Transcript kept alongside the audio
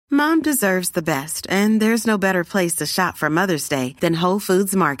Mom deserves the best, and there's no better place to shop for Mother's Day than Whole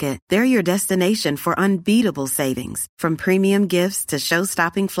Foods Market. They're your destination for unbeatable savings, from premium gifts to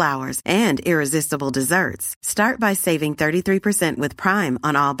show-stopping flowers and irresistible desserts. Start by saving 33% with Prime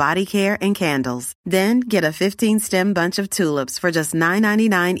on all body care and candles. Then get a 15-stem bunch of tulips for just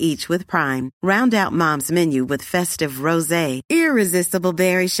 $9.99 each with Prime. Round out Mom's menu with festive rosé, irresistible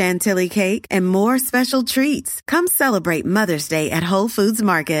berry chantilly cake, and more special treats. Come celebrate Mother's Day at Whole Foods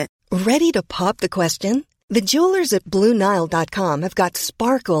Market. Ready to pop the question? The jewelers at BlueNile.com have got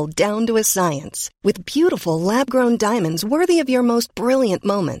sparkle down to a science with beautiful lab-grown diamonds worthy of your most brilliant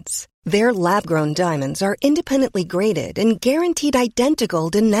moments. Their lab-grown diamonds are independently graded and guaranteed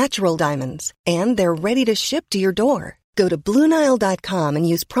identical to natural diamonds, and they're ready to ship to your door. Go to BlueNile.com and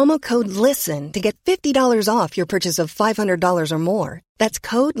use promo code LISTEN to get $50 off your purchase of $500 or more. That's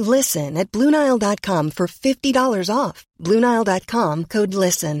code LISTEN at BlueNile.com for $50 off. BlueNile.com, code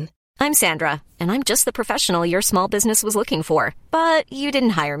LISTEN. I'm Sandra, and I'm just the professional your small business was looking for. But you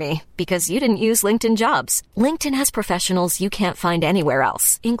didn't hire me because you didn't use LinkedIn Jobs. LinkedIn has professionals you can't find anywhere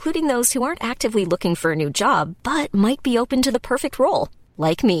else, including those who aren't actively looking for a new job, but might be open to the perfect role,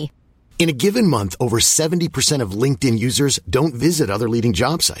 like me. In a given month, over 70% of LinkedIn users don't visit other leading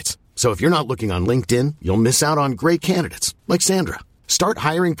job sites. So if you're not looking on LinkedIn, you'll miss out on great candidates like Sandra. Start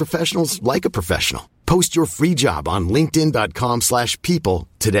hiring professionals like a professional. Post your free job on linkedin.com/people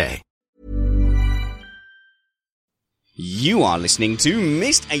today. You are listening to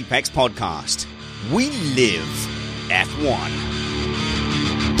Missed Apex Podcast. We live F1.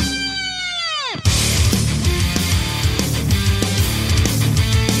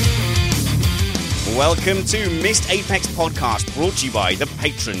 Welcome to Missed Apex Podcast, brought to you by the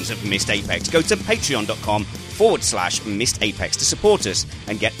patrons of Missed Apex. Go to patreon.com/Missed Apex to support us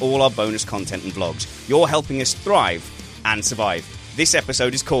and get all our bonus content and vlogs. You're helping us thrive and survive. This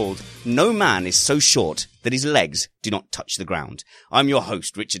episode is called No Man is So Short That His Legs Do Not Touch the Ground. I'm your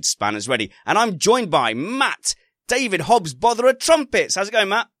host, Richard Spanners Ready, and I'm joined by Matt, David Hobbs Botherer Trumpets. How's it going,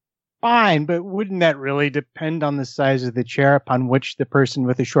 Matt? Fine, but wouldn't that really depend on the size of the chair upon which the person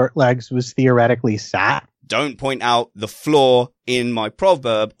with the short legs was theoretically sat? Don't point out the flaw in my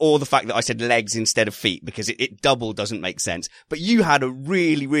proverb or the fact that I said legs instead of feet, because it double doesn't make sense. But you had a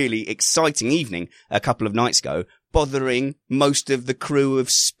really, really exciting evening a couple of nights ago, bothering most of the crew of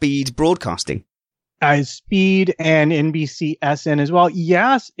Speed Broadcasting. Speed and NBCSN as well.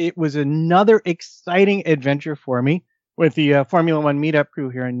 Yes, it was another exciting adventure for me with the Formula One meetup crew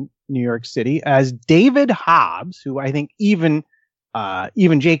here in New York City, as David Hobbs, who I think even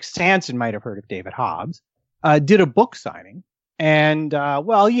Jake Sanson might have heard of David Hobbs, did a book signing. And,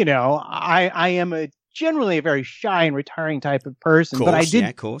 well, you know, I am generally a very shy and retiring type of person, but I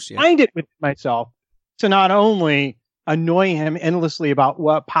did find it with myself to not only annoy him endlessly about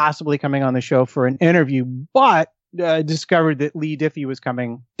what possibly coming on the show for an interview, but discovered that Lee Diffie was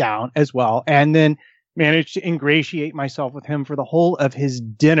coming down as well. And then managed to ingratiate myself with him for the whole of his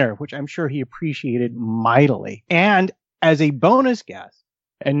dinner, which I'm sure he appreciated mightily. And as a bonus guest,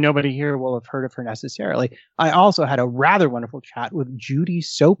 and nobody here will have heard of her necessarily, I also had a rather wonderful chat with Judy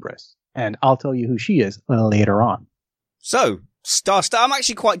Sopris, and I'll tell you who she is later on. So, star, I'm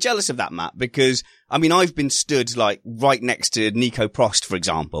actually quite jealous of that, Matt, because, I mean, I've been stood, like, right next to Nico Prost, for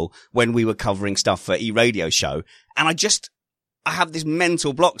example, when we were covering stuff for E-Radio Show, and I have this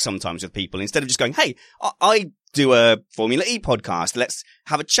mental block sometimes with people. Instead of just going, hey, I do a Formula E podcast, let's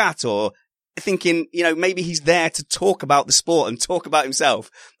have a chat, or thinking, you know, maybe he's there to talk about the sport and talk about himself.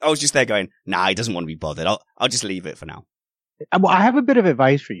 I was just there going, nah, he doesn't want to be bothered. I'll just leave it for now. Well, I have a bit of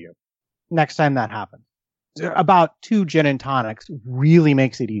advice for you next time that happens. About 2 gin and tonics really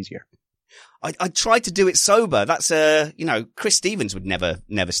makes it easier. I tried to do it sober. That's, you know, Chris Stevens would never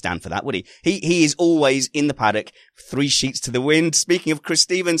stand for that, would he? He is always in the paddock, 3 sheets to the wind. Speaking of Chris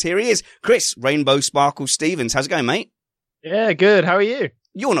Stevens, here he is. Chris, Rainbow Sparkle Stevens. How's it going, mate? Yeah, good. How are you?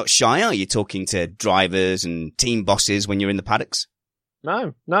 You're not shy, are you, talking drivers and team bosses when you're in the paddocks?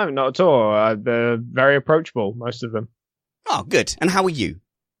 No, not at all. They're very approachable, most of them. Oh, good. And how are you?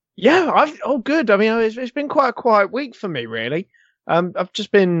 Yeah, good. I mean, it's been quite a quiet week for me, really. I've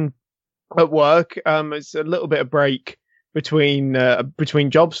just been at work. It's a little bit of break between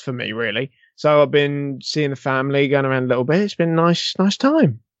jobs for me, really. So I've been seeing the family, going around a little bit. It's been a nice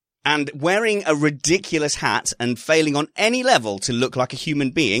time. And wearing a ridiculous hat and failing on any level to look like a human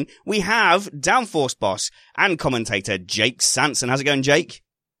being, we have Downforce boss and commentator Jake Sanson. How's it going, Jake?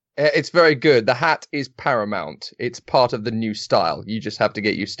 It's very good. The hat is paramount. It's part of the new style. You just have to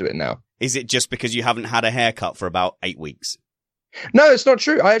get used to it now. Is it just because you haven't had a haircut for about 8 weeks? No, it's not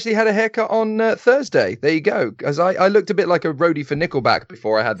true. I actually had a haircut on Thursday. There you go. Because I looked a bit like a roadie for Nickelback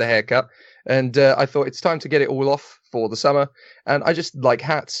before I had the haircut. And I thought it's time to get it all off for the summer. And I just like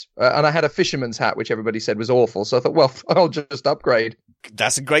hats. And I had a fisherman's hat, which everybody said was awful. So I thought, well, I'll just upgrade.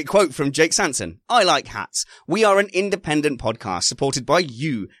 That's a great quote from Jake Sanson. I like hats. We are an independent podcast supported by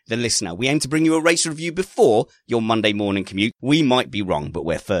you, the listener. We aim to bring you a race review before your Monday morning commute. We might be wrong, but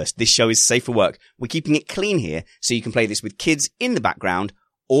we're first. This show is safe for work. We're keeping it clean here so you can play this with kids in the background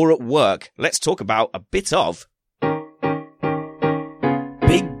or at work. Let's talk about a bit of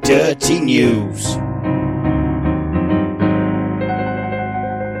Big Dirty News.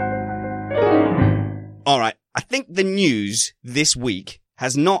 All right. I think the news this week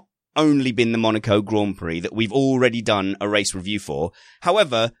has not only been the Monaco Grand Prix that we've already done a race review for.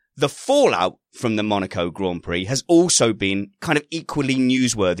 However, the fallout from the Monaco Grand Prix has also been kind of equally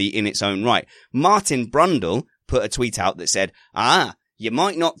newsworthy in its own right. Martin Brundle put a tweet out that said, you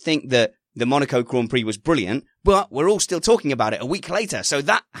might not think that the Monaco Grand Prix was brilliant, but we're all still talking about it a week later. So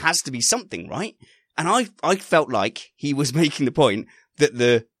that has to be something, right? And I felt like he was making the point that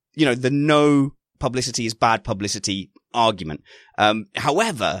the no publicity is bad publicity argument.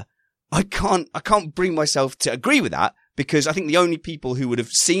 However, I can't bring myself to agree with that because I think the only people who would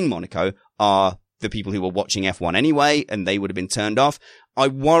have seen Monaco are the people who were watching F1 anyway, and they would have been turned off. I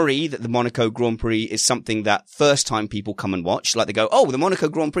worry that the Monaco Grand Prix is something that first time people come and watch, like they go, oh, the Monaco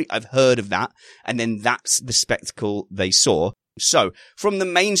Grand Prix, I've heard of that. And then that's the spectacle they saw. So from the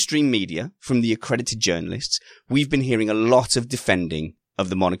mainstream media, from the accredited journalists, we've been hearing a lot of defending of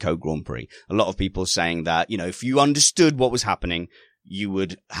the Monaco Grand Prix. A lot of people saying that, if you understood what was happening, you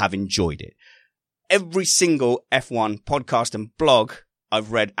would have enjoyed it. Every single F1 podcast and blog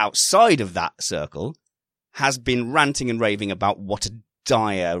I've read outside of that circle has been ranting and raving about what a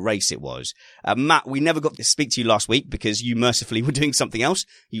dire race it was. Matt, we never got to speak to you last week because you mercifully were doing something else.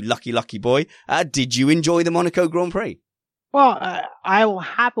 You lucky boy. Did you enjoy the Monaco Grand Prix? Well, I will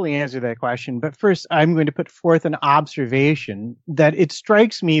happily answer that question, but first I'm going to put forth an observation that it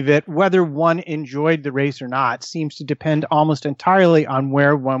strikes me that whether one enjoyed the race or not seems to depend almost entirely on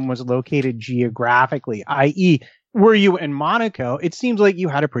where one was located geographically, i.e., were you in Monaco, it seems like you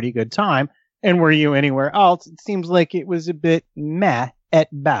had a pretty good time, and were you anywhere else, it seems like it was a bit meh at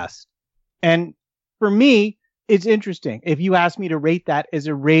best. And for me, it's interesting. If you ask me to rate that as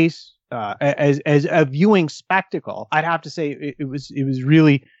a race, as a viewing spectacle, I'd have to say it was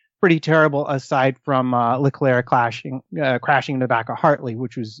really pretty terrible. Aside from Leclerc crashing in the back of Hartley,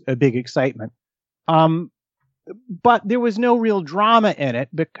 which was a big excitement. But there was no real drama in it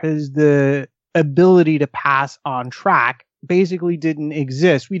because the ability to pass on track basically didn't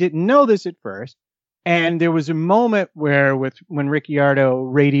exist. We didn't know this at first, and there was a moment where when Ricciardo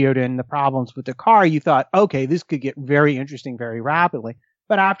radioed in the problems with the car, you thought, okay, this could get very interesting very rapidly.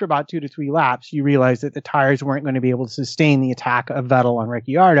 But after about 2 to 3 laps, you realized that the tires weren't going to be able to sustain the attack of Vettel on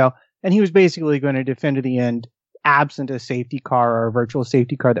Ricciardo, and he was basically going to defend to the end, absent a safety car or a virtual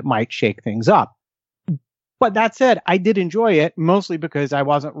safety car that might shake things up. But that said, I did enjoy it, mostly because I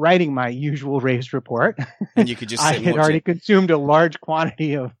wasn't writing my usual race report. And you could just I had already consumed a large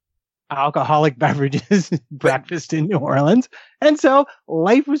quantity of alcoholic beverages breakfast in New Orleans. And so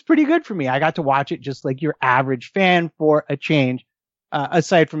life was pretty good for me. I got to watch it just like your average fan for a change.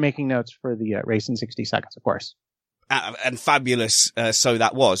 Aside from making notes for the race in 60 seconds, of course. And fabulous, so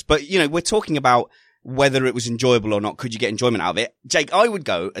that was. But, we're talking about whether it was enjoyable or not. Could you get enjoyment out of it? Jake, I would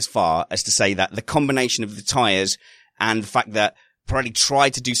go as far as to say that the combination of the tyres and the fact that Pirelli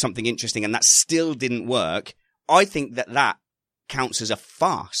tried to do something interesting and that still didn't work, I think that counts as a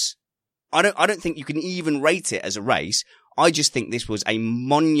farce. I don't think you can even rate it as a race. I just think this was a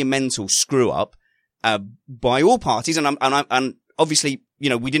monumental screw up, by all parties. And obviously,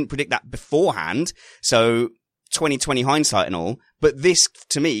 we didn't predict that beforehand, so 2020 hindsight and all, but this,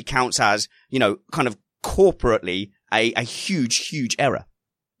 to me, counts as, kind of corporately a huge, huge error.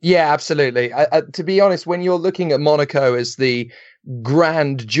 Yeah, absolutely. To be honest, when you're looking at Monaco as the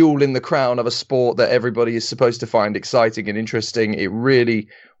grand jewel in the crown of a sport that everybody is supposed to find exciting and interesting, it really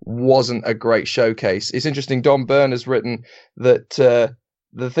wasn't a great showcase. It's interesting, Don Byrne has written that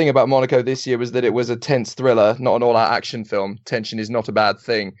the thing about Monaco this year was that it was a tense thriller, not an all-out action film. Tension is not a bad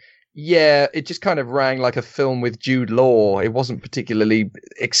thing. Yeah, it just kind of rang like a film with Jude Law. It wasn't particularly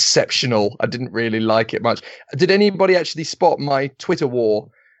exceptional. I didn't really like it much. Did anybody actually spot my Twitter war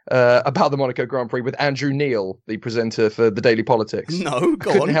about the Monaco Grand Prix with Andrew Neil, the presenter for the Daily Politics? No,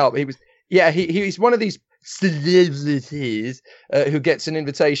 go on. Couldn't help. He was, he's one of these celebrities who gets an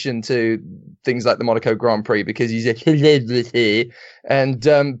invitation to things like the Monaco Grand Prix because he's a celebrity,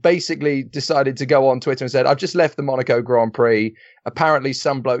 and basically decided to go on Twitter and said, I've just left the Monaco Grand Prix. Apparently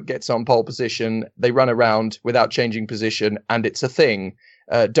some bloke gets on pole position, they run around without changing position, and it's a thing.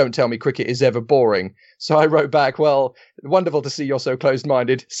 Don't tell me cricket is ever boring. So I wrote back, well, wonderful to see you're so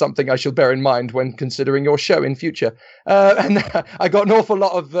closed-minded. Something I shall bear in mind when considering your show in future. And I got an awful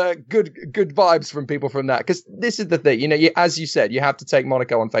lot of good vibes from people from that. Because this is the thing, you know, as you said, you have to take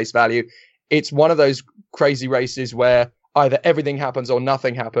Monaco on face value. It's one of those crazy races where either everything happens or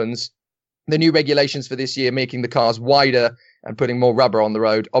nothing happens. The new regulations for this year, making the cars wider and putting more rubber on the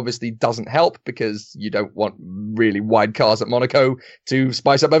road, obviously doesn't help because you don't want really wide cars at Monaco to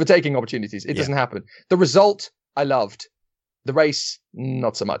spice up overtaking opportunities. It doesn't happen. The result, I loved. The race,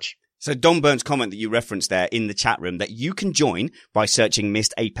 not so much. So Don Burns' comment that you referenced there in the chat room that you can join by searching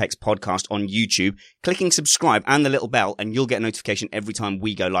Missed Apex Podcast on YouTube, clicking subscribe and the little bell, and you'll get a notification every time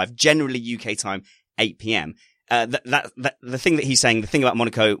we go live, generally UK time, 8 p.m. The thing that he's saying, the thing about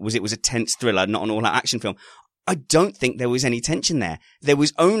Monaco was it was a tense thriller, not an all-out action film. I don't think there was any tension there. There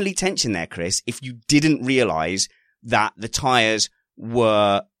was only tension there, Chris, if you didn't realize that the tires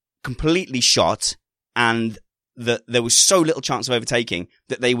were completely shot and that there was so little chance of overtaking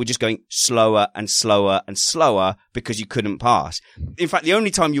that they were just going slower and slower and slower because you couldn't pass. In fact, the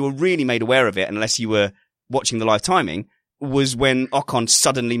only time you were really made aware of it, unless you were watching the live timing, was when Ocon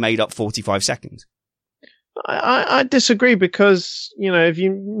suddenly made up 45 seconds. I disagree because, you know, if you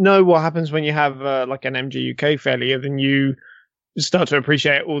know what happens when you have like an MG UK failure, then you start to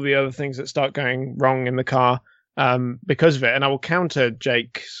appreciate all the other things that start going wrong in the car because of it. And I will counter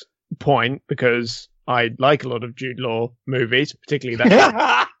Jake's point because I like a lot of Jude Law movies, particularly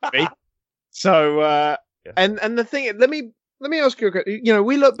that movie. So, and the thing, let me ask you, you know,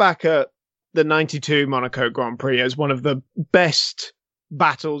 we look back at the 92 Monaco Grand Prix as one of the best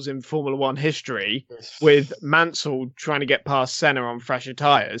battles in Formula One history, with Mansell trying to get past Senna on fresher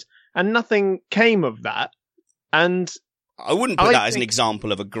tyres, and nothing came of that. And I wouldn't put that as an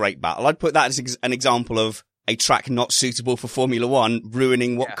example of a great battle. I'd put that as an example of a track not suitable for Formula One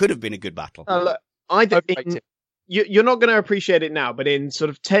ruining what could have been a good battle. Look, you're not going to appreciate it now, but in sort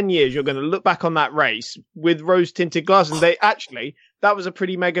of 10 years, you're going to look back on that race with rose-tinted glasses. That was a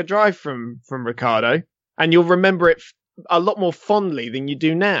pretty mega drive from Ricciardo, and you'll remember it a lot more fondly than you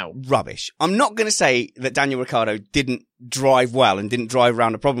do now. Rubbish. I'm not going to say that Daniel Ricciardo didn't drive well and didn't drive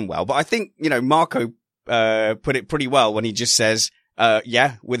around a problem well, but I think, you know, Marco put it pretty well when he just says,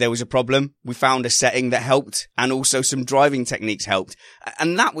 where there was a problem, we found a setting that helped, and also some driving techniques helped.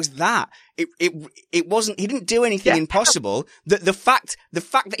 And that was that. It wasn't, he didn't do anything impossible. The fact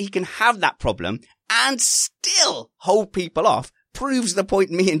that he can have that problem and still hold people off proves the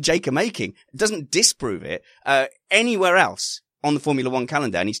point me and Jake are making. It doesn't disprove it. Anywhere else on the Formula One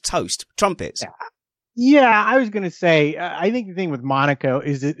calendar, and he's toast. Trumpets. Yeah, I was going to say, I think the thing with Monaco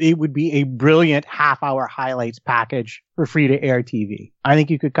is that it would be a brilliant half-hour highlights package for free-to-air TV. I think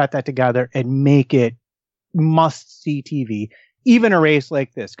you could cut that together and make it must-see TV, even a race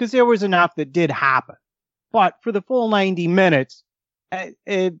like this, because there was enough that did happen. But for the full 90 minutes,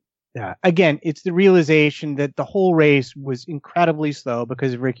 again, it's the realization that the whole race was incredibly slow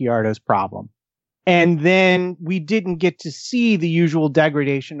because of Ricciardo's problem. And then we didn't get to see the usual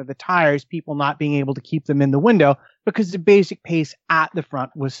degradation of the tires, people not being able to keep them in the window because the basic pace at the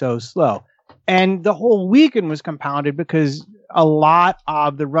front was so slow. And the whole weekend was compounded because a lot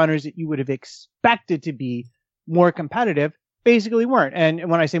of the runners that you would have expected to be more competitive basically weren't. And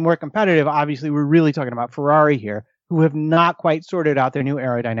when I say more competitive, obviously we're really talking about Ferrari here, who have not quite sorted out their new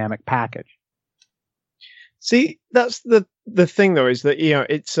aerodynamic package. See, that's the thing though, is that, you know,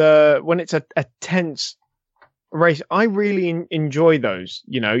 it's when it's a tense race, I really enjoy those.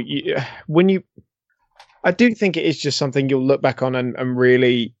 You know, I do think it is just something you'll look back on and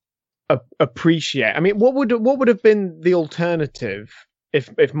really appreciate. I mean, what would have been the alternative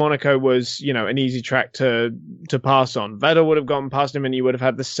if Monaco was, you know, an easy track to pass on? Vettel would have gone past him, and you would have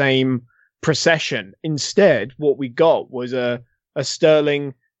had the same procession. Instead, what we got was a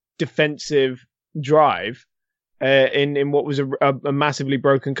sterling defensive drive in what was a massively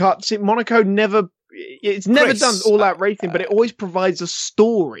broken car. See, Monaco it's never done all out racing, but it always provides a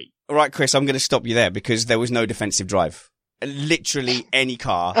story. All right, Chris, I'm going to stop you there because there was no defensive drive. Literally any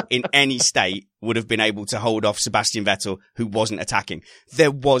car in any state would have been able to hold off Sebastian Vettel, who wasn't attacking.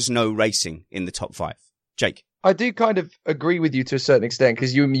 There was no racing in the top five. Jake? I do kind of agree with you to a certain extent,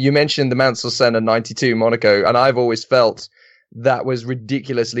 because you mentioned the Mansell Senna 92 Monaco, and I've always felt that was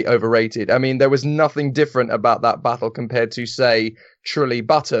ridiculously overrated. I mean, there was nothing different about that battle compared to, say, Trulli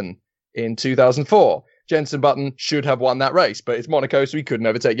Button in 2004. Jenson Button should have won that race, but it's Monaco, so he couldn't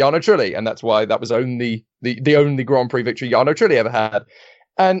overtake Jarno Trulli, and that's why that was only the only Grand Prix victory Jarno Trulli ever had.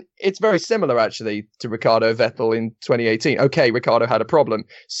 And it's very similar, actually, to Ricciardo Vettel in 2018. Okay, Ricciardo had a problem.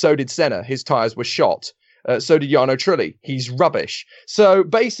 So did Senna. His tyres were shot. So did Jarno Trulli. He's rubbish. So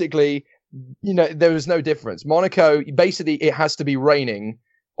basically, there was no difference. Monaco, basically, it has to be raining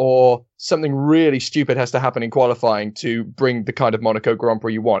or something really stupid has to happen in qualifying to bring the kind of Monaco Grand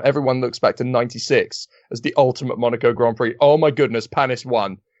Prix you want. Everyone looks back to 96 as the ultimate Monaco Grand Prix. Oh, my goodness, Panis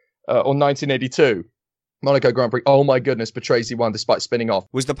won. Or 1982. Monaco Grand Prix. Oh my goodness, Patrese won despite spinning off.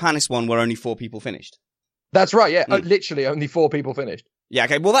 Was the Panis one where only 4 people finished? That's right, yeah. Literally only 4 people finished. Yeah,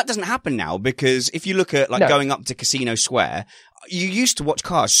 okay. Well, that doesn't happen now because if you look at going up to Casino Square, you used to watch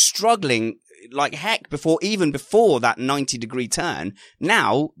cars struggling like heck even before that 90-degree turn.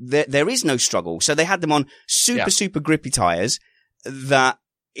 Now there is no struggle. So they had them on super grippy tyres that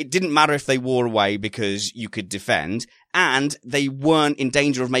it didn't matter if they wore away because you could defend, and they weren't in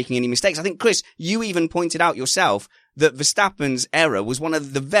danger of making any mistakes. I think, Chris, you even pointed out yourself that Verstappen's error was one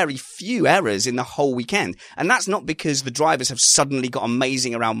of the very few errors in the whole weekend. And that's not because the drivers have suddenly got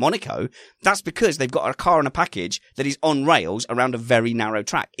amazing around Monaco. That's because they've got a car and a package that is on rails around a very narrow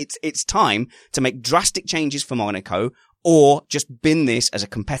track. It's time to make drastic changes for Monaco or just bin this as a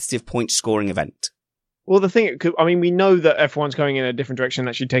competitive point scoring event. Well, the thing, I mean, we know that F1's going in a different direction,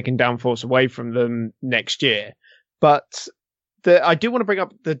 actually taking downforce away from them next year. But I do want to bring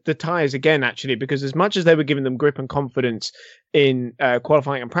up the tyres again, actually, because as much as they were giving them grip and confidence in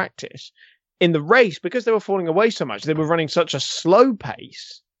qualifying and practice, in the race, because they were falling away so much, they were running such a slow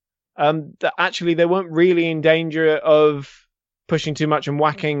pace that actually they weren't really in danger of pushing too much and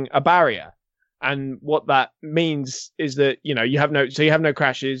whacking a barrier. And what that means is that, you have no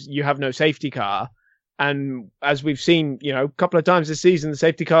crashes, you have no safety car. And as we've seen, a couple of times this season, the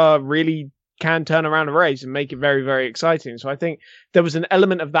safety car really can turn around a race and make it very, very exciting. So I think there was an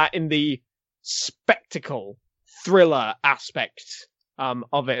element of that in the spectacle, thriller aspect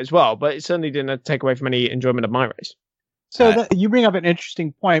of it as well. But it certainly didn't take away from any enjoyment of my race. So you bring up an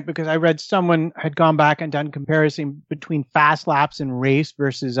interesting point because I read someone had gone back and done comparison between fast laps in race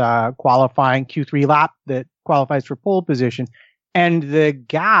versus qualifying Q3 lap that qualifies for pole position. And the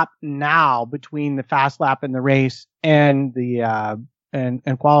gap now between the fast lap in the race and the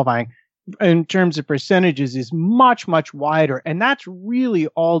and qualifying in terms of percentages is much, much wider. And that's really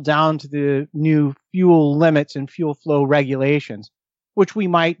all down to the new fuel limits and fuel flow regulations, which we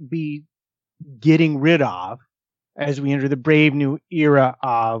might be getting rid of as we enter the brave new era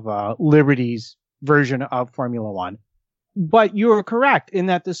of Liberty's version of Formula One. But you're correct in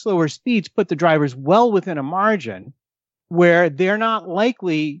that the slower speeds put the drivers well within a margin where they're not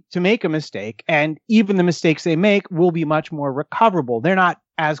likely to make a mistake, and even the mistakes they make will be much more recoverable. They're not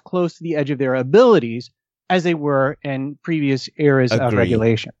as close to the edge of their abilities as they were in previous eras of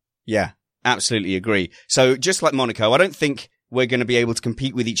regulation. Yeah, absolutely agree. So just like Monaco, I don't think we're going to be able to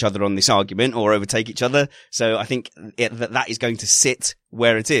compete with each other on this argument or overtake each other. So I think that is going to sit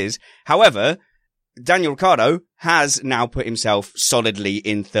where it is. However, Daniel Ricciardo has now put himself solidly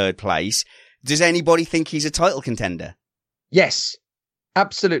in third place. Does anybody think he's a title contender? Yes,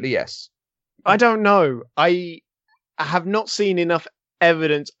 absolutely yes. I don't know. I have not seen enough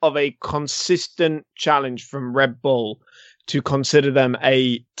evidence of a consistent challenge from Red Bull to consider them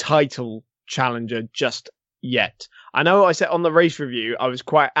a title challenger just yet. I know I said on the race review, I was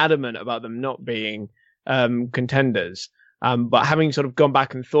quite adamant about them not being contenders. But having sort of gone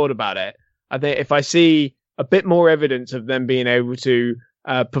back and thought about it, I think if I see a bit more evidence of them being able to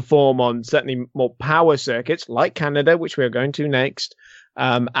perform on certainly more power circuits like Canada, which we're going to next,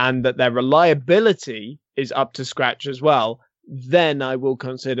 and that their reliability is up to scratch as well, then I will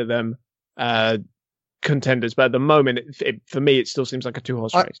consider them contenders. But at the moment, for me, it still seems like a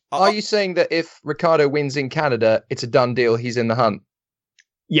two-horse race. Are you saying that if Ricciardo wins in Canada, it's a done deal, he's in the hunt?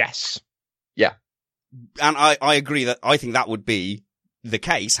 Yes. Yeah. And I agree that I think that would be the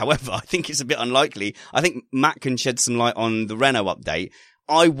case. However, I think it's a bit unlikely. I think Matt can shed some light on the Renault update.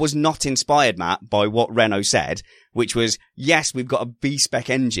 I was not inspired, Matt, by what Renault said, which was, yes, we've got a B-spec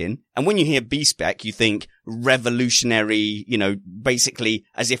engine. And when you hear B-spec, you think revolutionary, basically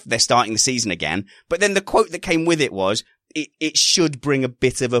as if they're starting the season again. But then the quote that came with it was, it should bring a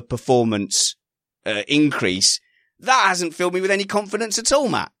bit of a performance increase. That hasn't filled me with any confidence at all,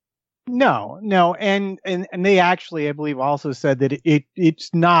 Matt. No. And they actually, I believe, also said that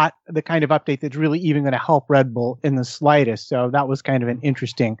it's not the kind of update that's really even going to help Red Bull in the slightest. So that was kind of an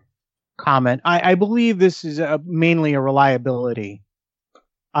interesting comment. I believe this is mainly a reliability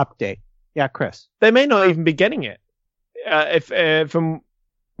update. Yeah, Chris. They may not even be getting it. If from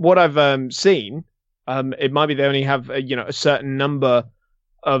what I've seen, It might be they only have a certain number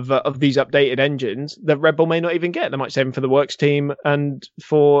of these updated engines that Red Bull may not even get. They might save them for the Works team and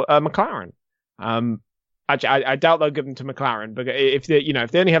for McLaren. Actually, I doubt they'll give them to McLaren, but if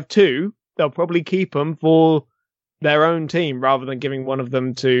they only have two, they'll probably keep them for their own team rather than giving one of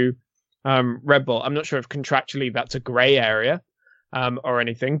them to Red Bull. I'm not sure if contractually that's a grey area or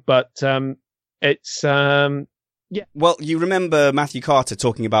anything, but it's yeah. Well, you remember Matthew Carter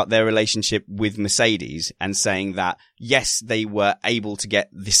talking about their relationship with Mercedes and saying that, yes, they were able to get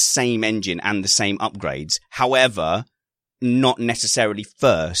the same engine and the same upgrades. However, not necessarily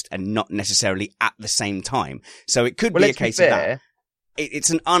first and not necessarily at the same time. So it could be a case of that. It's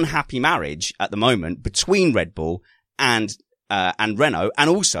an unhappy marriage at the moment between Red Bull and Renault, and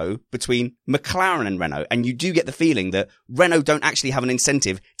also between McLaren and Renault. And you do get the feeling that Renault don't actually have an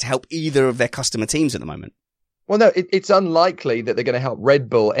incentive to help either of their customer teams at the moment. Well, no, it's unlikely that they're going to help Red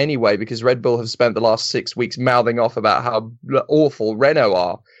Bull anyway, because Red Bull have spent the last 6 weeks mouthing off about how awful Renault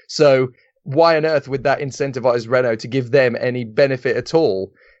are. So why on earth would that incentivize Renault to give them any benefit at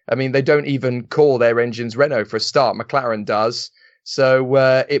all? I mean, they don't even call their engines Renault for a start. McLaren does. So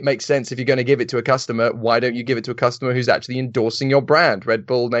it makes sense if you're going to give it to a customer, why don't you give it to a customer who's actually endorsing your brand? Red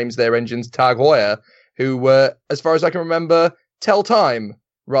Bull names their engines Tag Heuer, who were, as far as I can remember, tell time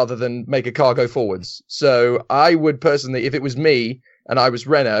rather than make a car go forwards. So I would personally, if it was me and I was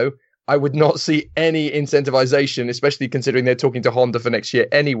Renault, I would not see any incentivization, especially considering they're talking to Honda for next year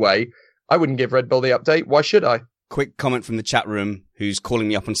anyway. I wouldn't give Red Bull the update. Why should I? Quick comment from the chat room who's calling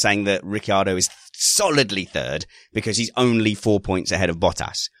me up and saying that Ricciardo is solidly third because he's only 4 points ahead of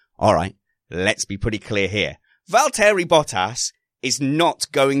Bottas. All right, let's be pretty clear here. Valtteri Bottas is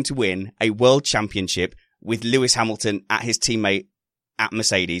not going to win a world championship with Lewis Hamilton at his teammate at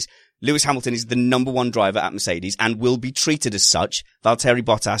Mercedes. Lewis Hamilton is the number one driver at Mercedes and will be treated as such. Valtteri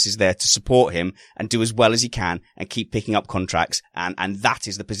Bottas is there to support him and do as well as he can and keep picking up contracts. And that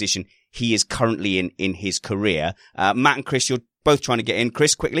is the position he is currently in his career. Matt and Chris, you're both trying to get in.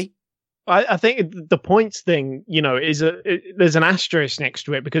 Chris, quickly. I think the points thing, there's an asterisk next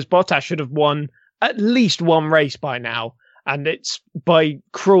to it because Bottas should have won at least one race by now. And it's by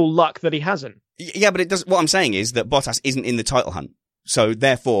cruel luck that he hasn't. Yeah, but it does. What I'm saying is that Bottas isn't in the title hunt. So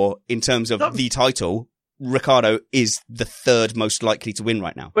therefore, in terms of the title, Ricciardo is the third most likely to win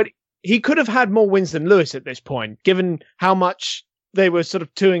right now. But he could have had more wins than Lewis at this point, given how much they were sort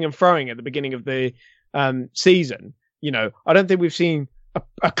of toing and froing at the beginning of the season. I don't think we've seen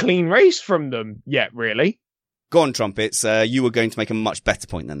a clean race from them yet, really. Go on, Trumpets. You were going to make a much better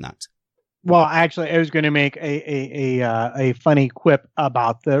point than that. Well, actually, I was going to make a funny quip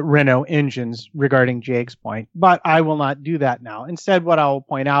about the Renault engines regarding Jake's point, but I will not do that now. Instead, what I'll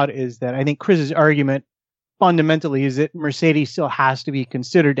point out is that I think Chris's argument fundamentally is that Mercedes still has to be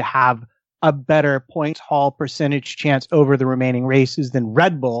considered to have a better points haul percentage chance over the remaining races than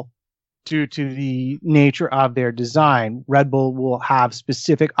Red Bull due to the nature of their design. Red Bull will have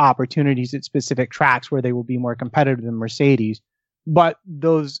specific opportunities at specific tracks where they will be more competitive than Mercedes. But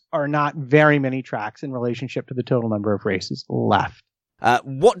those are not very many tracks in relationship to the total number of races left.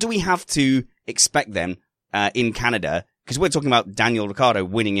 What do we have to expect then in Canada? Because we're talking about Daniel Ricciardo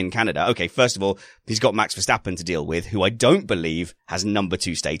winning in Canada. Okay, first of all, he's got Max Verstappen to deal with, who I don't believe has number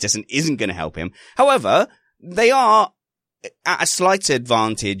 2 status and isn't going to help him. However, they are at a slight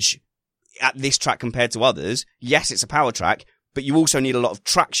advantage at this track compared to others. Yes, it's a power track, but you also need a lot of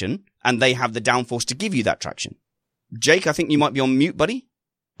traction, and they have the downforce to give you that traction. Jake, I think you might be on mute, buddy.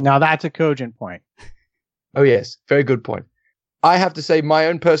 Now that's a cogent point. Oh, yes. Very good point. I have to say my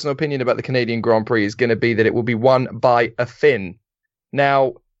own personal opinion about the Canadian Grand Prix is going to be that it will be won by a Finn.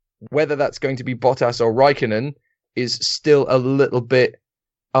 Now, whether that's going to be Bottas or Raikkonen is still a little bit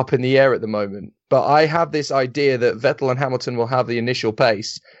up in the air at the moment. But I have this idea that Vettel and Hamilton will have the initial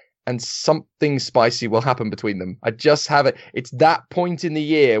pace and something spicy will happen between them. I just have it. It's that point in the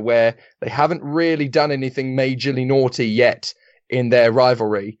year where they haven't really done anything majorly naughty yet in their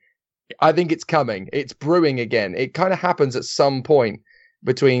rivalry. I think it's coming. It's brewing again. It kind of happens at some point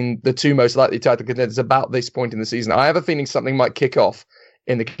between the two most likely title contenders about this point in the season. I have a feeling something might kick off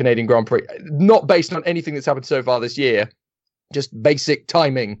in the Canadian Grand Prix, not based on anything that's happened so far this year, just basic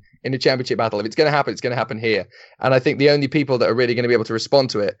timing in the championship battle. If it's going to happen, it's going to happen here. And I think the only people that are really going to be able to respond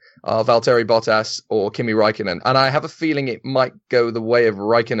to it are Valtteri Bottas or Kimi Raikkonen. And I have a feeling it might go the way of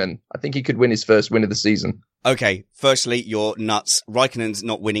Raikkonen. I think he could win his first win of the season. Okay, firstly, you're nuts. Raikkonen's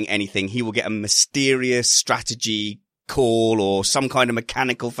not winning anything. He will get a mysterious strategy call or some kind of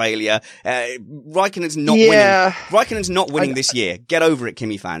mechanical failure. Raikkonen's not winning. Raikkonen's not winning this year. Get over it,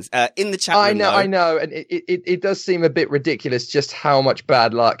 Kimi fans. In the chat room, I know. And it does seem a bit ridiculous just how much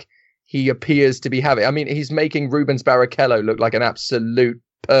bad luck he appears to be having. I mean, he's making Rubens Barrichello look like an absolute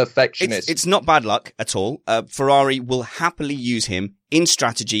perfectionist. It's not bad luck at all. Ferrari will happily use him in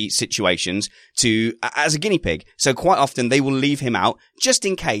strategy situations as a guinea pig. So quite often they will leave him out just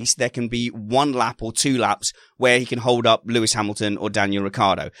in case there can be 1 lap or 2 laps where he can hold up Lewis Hamilton or Daniel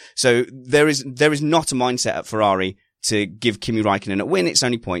Ricciardo. So there is not a mindset at Ferrari to give Kimi Räikkönen a win. It's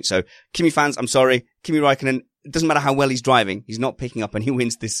only points. So Kimi fans, I'm sorry. Kimi Räikkönen, it doesn't matter how well he's driving. He's not picking up any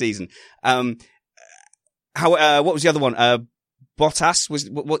wins this season. What was the other one? Bottas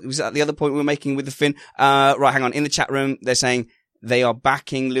what was that the other point we were making with the Finn? Right, hang on. In the chat room, they're saying they are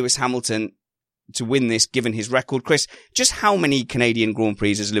backing Lewis Hamilton to win this, given his record. Chris, just how many Canadian Grand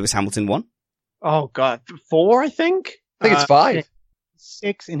Prix has Lewis Hamilton won? Oh God, 4, I think. I think it's 5.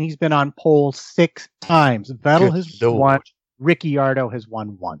 6, and he's been on pole 6 times. Vettel has won. Ricciardo has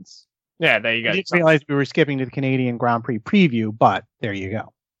won once. Yeah, there you go. I didn't realize we were skipping to the Canadian Grand Prix preview, but there you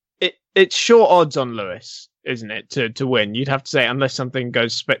go. It's short odds on Lewis, isn't it, to win? You'd have to say, unless something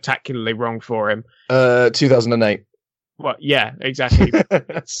goes spectacularly wrong for him. 2008. Well, yeah, exactly.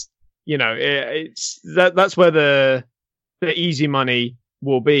 It's that's where the easy money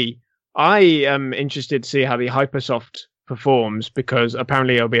will be. I am interested to see how the Hypersoft performs, because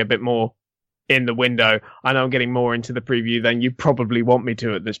apparently it'll be a bit more in the window. I know I'm getting more into the preview than you probably want me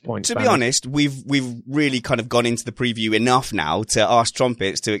to at this point. To be honest, we've really kind of gone into the preview enough now to ask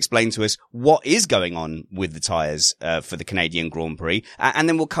Trumpets to explain to us what is going on with the tyres for the Canadian Grand Prix, and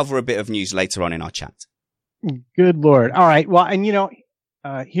then we'll cover a bit of news later on in our chat. Good Lord. All right. Well, and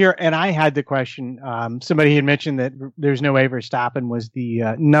here, and I had the question, somebody had mentioned that there's no way Verstappen was the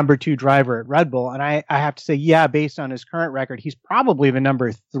number 2 driver at Red Bull. And I have to say, yeah, based on his current record, he's probably the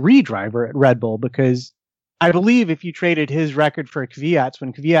number 3 driver at Red Bull, because I believe if you traded his record for Kvyat's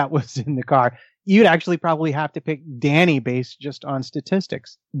when Kvyat was in the car, you'd actually probably have to pick Danny based just on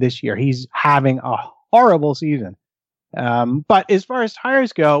statistics this year. He's having a horrible season. But as far as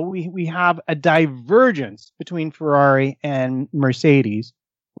tires go, we have a divergence between Ferrari and Mercedes,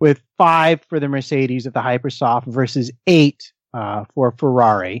 with 5 for the Mercedes of the Hypersoft versus 8 for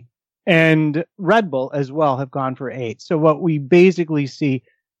Ferrari, and Red Bull as well have gone for 8. So what we basically see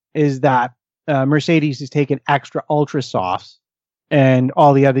is that Mercedes has taken extra ultra softs, and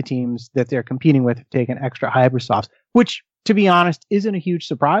all the other teams that they're competing with have taken extra Hypersofts, which, to be honest, isn't a huge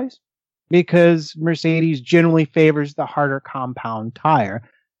surprise, because Mercedes generally favors the harder compound tire.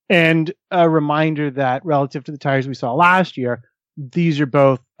 And a reminder that relative to the tires we saw last year, these are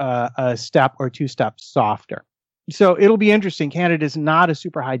both a step or 2 steps softer. So it'll be interesting. Canada's not a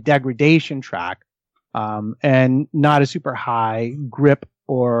super high degradation track, and not a super high grip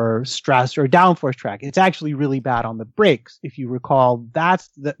or stress or downforce track. It's actually really bad on the brakes. If you recall, that's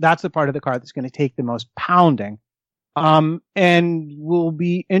the part of the car that's going to take the most pounding. And will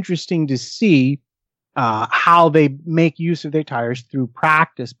be interesting to see how they make use of their tires through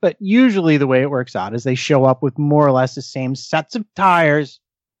practice. But usually the way it works out is they show up with more or less the same sets of tires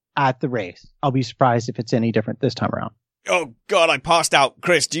at the race. I'll be surprised if it's any different this time around. Oh God, I passed out.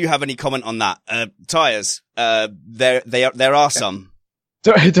 Chris, do you have any comment on that? Tires, there are some.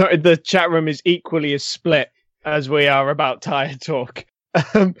 The chat room is equally as split as we are about tire talk.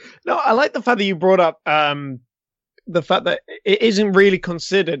 No, I like the fact that you brought up, the fact that it isn't really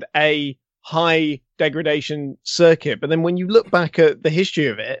considered a high degradation circuit. But then when you look back at the history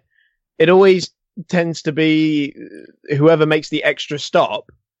of it, it always tends to be whoever makes the extra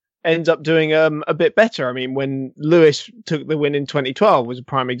stop ends up doing a bit better. I mean, when Lewis took the win in 2012 was a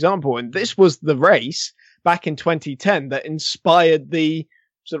prime example. And this was the race back in 2010 that inspired the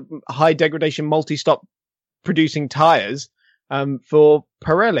sort of high degradation multi-stop producing tires for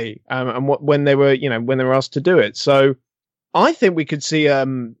Pirelli, and when they were asked to do it. So I think we could see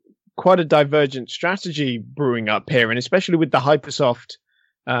quite a divergent strategy brewing up here, and especially with the Hypersoft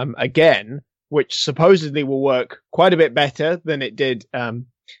again, which supposedly will work quite a bit better than it did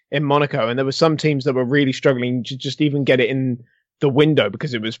in Monaco. And there were some teams that were really struggling to just even get it in the window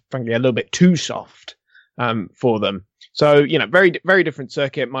because it was frankly a little bit too soft for them. So, very, very different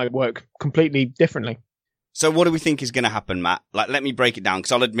circuit, might work completely differently. So what do we think is going to happen, Matt? Like, let me break it down,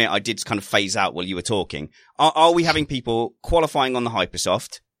 because I'll admit I did kind of phase out while you were talking. Are we having people qualifying on the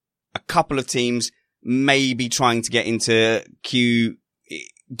Hypersoft? A couple of teams maybe trying to get into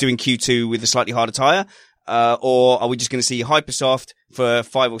doing Q2 with a slightly harder tyre? Or are we just going to see Hypersoft for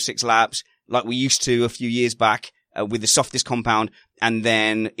 5 or 6 laps like we used to a few years back with the softest compound, and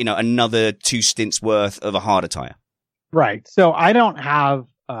then, another 2 stints worth of a harder tyre? Right. So I don't have,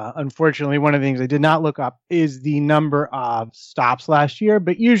 unfortunately, one of the things I did not look up is the number of stops last year,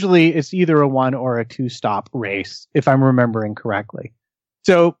 but usually it's either a 1 or a 2 stop race, if I'm remembering correctly.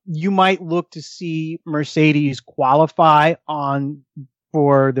 So you might look to see Mercedes qualify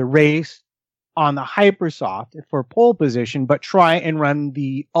for the race on the Hypersoft for pole position, but try and run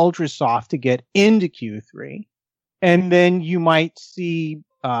the Ultrasoft to get into Q3. And then you might see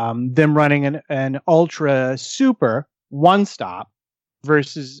them running an Ultra Super one stop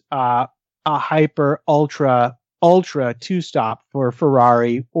versus a Hyper Ultra 2-stop for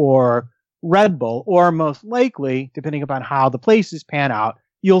Ferrari or Red Bull, or most likely, depending upon how the places pan out,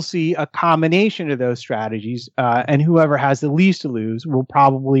 you'll see a combination of those strategies, and whoever has the least to lose will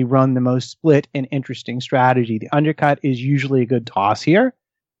probably run the most split and interesting strategy. The undercut is usually a good toss here,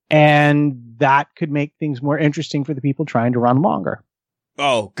 and that could make things more interesting for the people trying to run longer.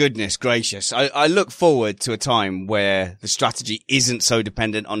 Oh, goodness gracious. I look forward to a time where the strategy isn't so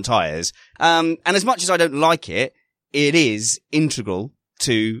dependent on tyres. And as much as I don't like it, it is integral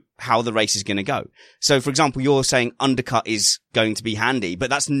to how the race is going to go. So, for example, you're saying undercut is going to be handy,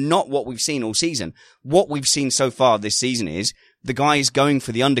 but that's not what we've seen all season. What we've seen so far this season is the guys going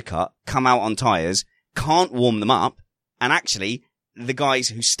for the undercut come out on tyres, can't warm them up, and actually the guys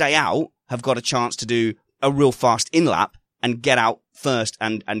who stay out have got a chance to do a real fast in-lap and get out first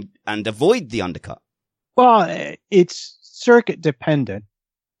and avoid the undercut. Well, it's circuit dependent.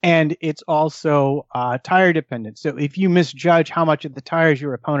 And it's also tire dependent. So if you misjudge how much of the tires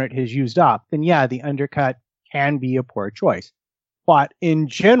your opponent has used up, then yeah, the undercut can be a poor choice. But in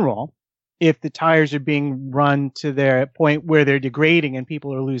general, if the tires are being run to their point where they're degrading and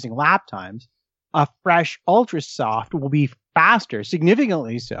people are losing lap times, a fresh Ultrasoft will be faster,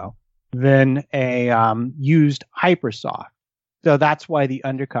 significantly so, than a used Hypersoft. So that's why the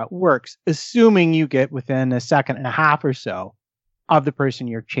undercut works, assuming you get within a second and a half or so of the person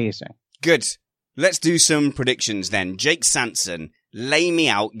you're chasing. Good. Let's do some predictions then. Jake Sanson, lay me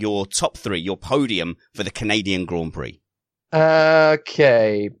out your top three, your podium for the Canadian Grand Prix.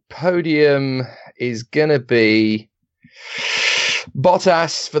 Okay. Podium is going to be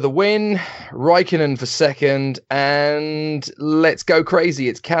Bottas for the win, Raikkonen for second, and let's go crazy.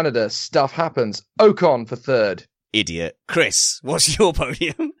 It's Canada. Stuff happens. Ocon for third. Idiot. Chris, what's your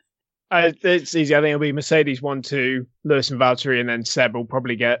podium? It's easy. I think it'll be Mercedes 1, 2, Lewis and Valtteri, and then Seb will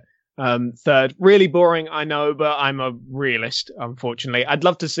probably get third. Really boring, I know, but I'm a realist, unfortunately. I'd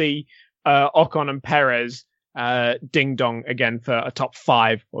love to see Ocon and Perez ding-dong again for a top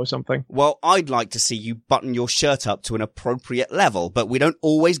 5 or something. Well, I'd like to see you button your shirt up to an appropriate level, but we don't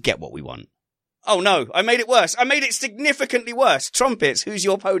always get what we want. Oh no, I made it worse. I made it significantly worse. Trumpets, who's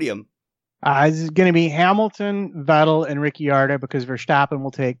your podium? This is going to be Hamilton, Vettel, and Ricciardo because Verstappen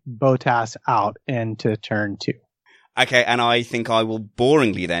will take Bottas out into turn 2. Okay, and I think I will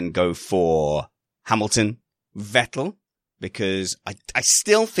boringly then go for Hamilton, Vettel, because I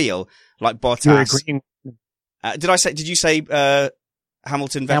still feel like Bottas. You're agreeing. Did you say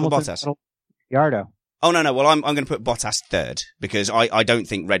Hamilton, Vettel, Bottas? Vettel, Ricciardo. Oh, no. Well, I'm going to put Bottas third because I don't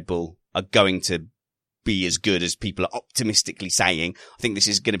think Red Bull are going to be as good as people are optimistically saying. I think this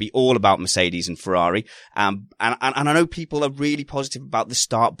is going to be all about Mercedes and Ferrari. And I know people are really positive about the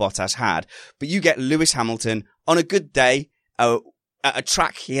start Bottas had, but you get Lewis Hamilton on a good day, at a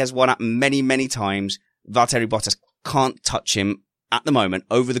track he has won at many, many times. Valtteri Bottas can't touch him at the moment.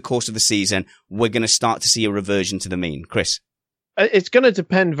 Over the course of the season, we're going to start to see a reversion to the mean. Chris? It's going to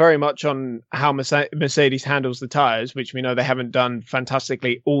depend very much on how Mercedes handles the tyres, which we know they haven't done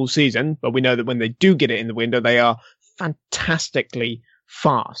fantastically all season, but we know that when they do get it in the window, they are fantastically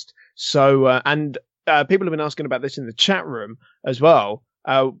fast. So, and people have been asking about this in the chat room as well,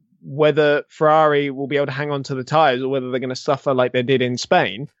 whether Ferrari will be able to hang on to the tyres or whether they're going to suffer like they did in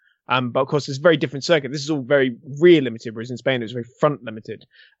Spain. But of course, it's a very different circuit. This is all very rear limited, whereas in Spain it's very front limited.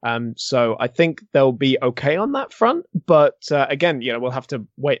 So I think they'll be okay on that front. But again, we'll have to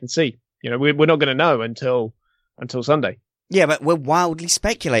wait and see. We're not going to know until Sunday. Yeah, but we're wildly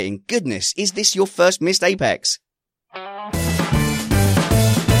speculating. Goodness, is this your first missed Apex?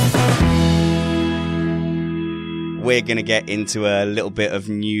 We're going to get into a little bit of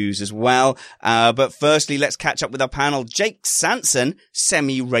news as well. But firstly, let's catch up with our panel. Jake Sanson,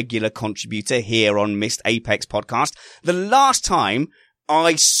 semi-regular contributor here on Missed Apex podcast. The last time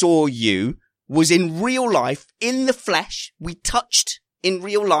I saw you was in real life, in the flesh. We touched in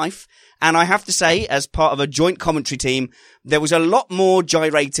real life. And I have to say, as part of a joint commentary team, there was a lot more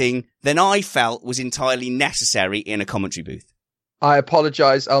gyrating than I felt was entirely necessary in a commentary booth. I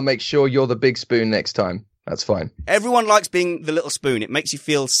apologize. I'll make sure you're the big spoon next time. That's fine. Everyone likes being the little spoon. It makes you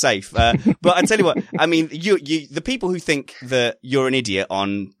feel safe. But I tell you what, I mean, the people who think that you're an idiot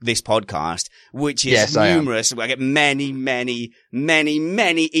on this podcast, which is numerous, I get many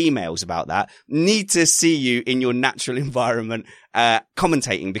emails about that, need to see you in your natural environment,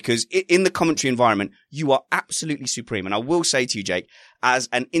 commentating, because in the commentary environment, you are absolutely supreme. And I will say to you, Jake, as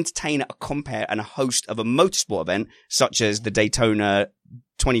an entertainer, a compere, and a host of a motorsport event, such as the Daytona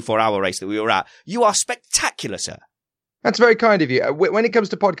 24-hour race that we were at, you are spectacular, sir. That's very kind of you. When it comes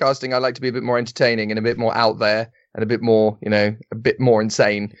to podcasting, I like to be a bit more entertaining and a bit more out there and a bit more, a bit more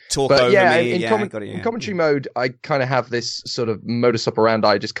insane. Talk over me. In commentary mode, I kind of have this sort of modus operandi.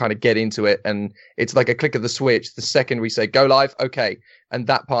 I just kind of get into it, and it's like a click of the switch. The second we say go live, okay, and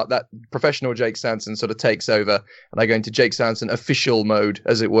that professional Jake Sanson sort of takes over, and I go into Jake Sanson official mode,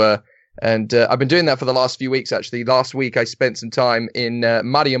 as it were. And I've been doing that for the last few weeks, actually. Last week, I spent some time in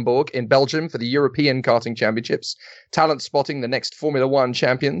Marienborg in Belgium for the European Karting Championships, talent spotting the next Formula One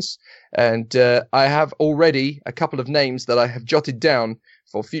champions. And I have already a couple of names that I have jotted down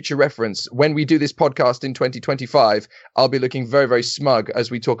for future reference. When we do this podcast in 2025, I'll be looking very, very smug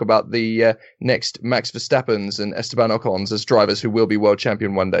as we talk about the next Max Verstappens and Esteban Ocons as drivers who will be world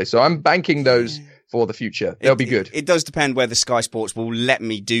champion one day. So I'm banking those for the future. They'll be good. It does depend whether Sky Sports will let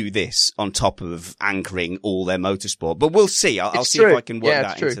me do this on top of anchoring all their motorsport, but we'll see. I'll see if I can work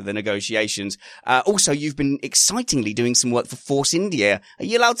that into the negotiations. Also, you've been excitingly doing some work for Force India. Are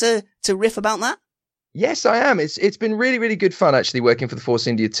you allowed to riff about that? Yes, I am. It's been really, really good fun actually working for the Force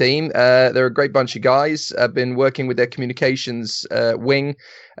India team. They're a great bunch of guys. I've been working with their communications wing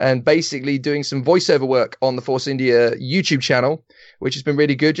and basically doing some voiceover work on the Force India YouTube channel, which has been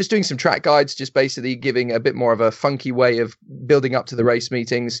really good. Just doing some track guides, just basically giving a bit more of a funky way of building up to the race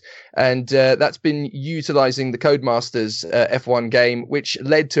meetings. And that's been utilizing the Codemasters F1 game, which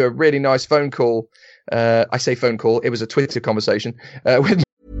led to a really nice phone call. I say phone call. It was a Twitter conversation with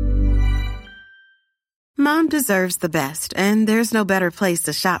Mom deserves the best, and there's no better place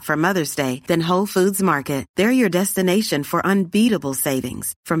to shop for Mother's Day than Whole Foods Market. They're your destination for unbeatable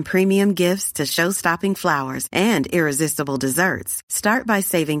savings, from premium gifts to show-stopping flowers and irresistible desserts. Start by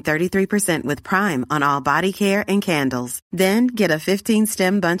saving 33% with Prime on all body care and candles. Then get a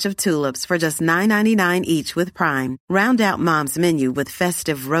 15-stem bunch of tulips for just $9.99 each with Prime. Round out Mom's menu with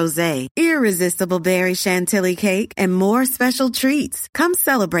festive rosé, irresistible berry chantilly cake, and more special treats. Come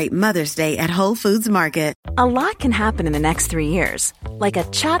celebrate Mother's Day at Whole Foods Market. A lot can happen in the next 3 years. Like a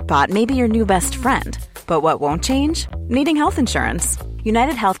chatbot may be your new best friend. But what won't change? Needing health insurance.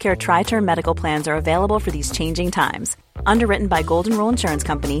 United Healthcare Tri-Term Medical Plans are available for these changing times. Underwritten by Golden Rule Insurance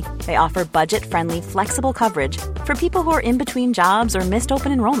Company, they offer budget-friendly, flexible coverage for people who are in between jobs or missed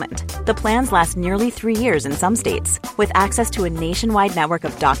open enrollment. The plans last nearly 3 years in some states, with access to a nationwide network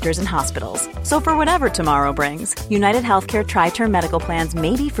of doctors and hospitals. So for whatever tomorrow brings, United Healthcare Tri-Term Medical Plans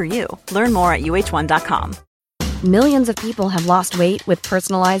may be for you. Learn more at uh1.com. Millions of people have lost weight with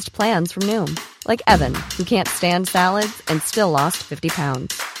personalized plans from Noom. Like Evan, who can't stand salads and still lost 50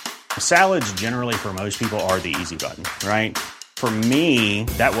 pounds. Salads generally for most people are the easy button, right? For me,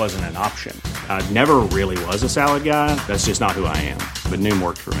 that wasn't an option. I never really was a salad guy. That's just not who I am. But Noom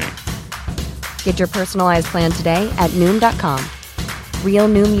worked for me. Get your personalized plan today at Noom.com. Real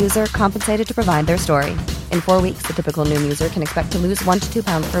Noom user compensated to provide their story. In 4 weeks, the typical Noom user can expect to lose 1 to 2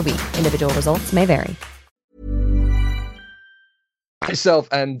 pounds per week. Individual results may vary. Myself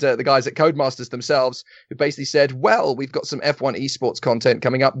and the guys at Codemasters themselves, who basically said, well, we've got some F1 esports content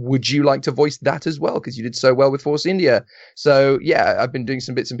coming up. Would you like to voice that as well? Because you did so well with Force India. So yeah, I've been doing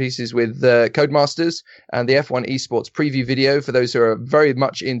some bits and pieces with Codemasters, and the F1 esports preview video, for those who are very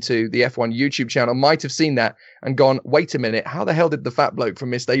much into the F1 YouTube channel, might have seen that and gone, wait a minute, how the hell did the fat bloke from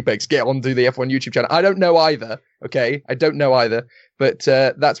Missed Apex get onto the F1 YouTube channel? I don't know either. Okay, I don't know either, but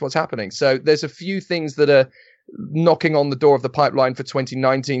that's what's happening. So there's a few things that are knocking on the door of the pipeline for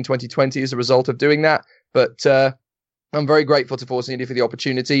 2019, 2020 as a result of doing that. But I'm very grateful to Force India for the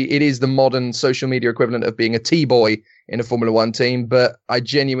opportunity. It is the modern social media equivalent of being a T-boy in a Formula One team, but I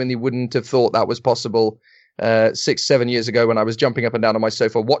genuinely wouldn't have thought that was possible 6-7 years ago when I was jumping up and down on my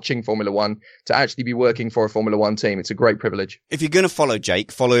sofa watching Formula One, to actually be working for a Formula One team. It's a great privilege. If you're going to follow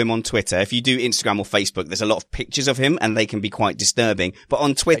Jake, follow him on Twitter. If you do Instagram or Facebook, there's a lot of pictures of him and they can be quite disturbing. But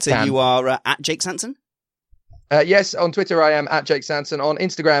on Twitter, you are at Jake Sanson? Yes, on Twitter I am at Jake Sanson. On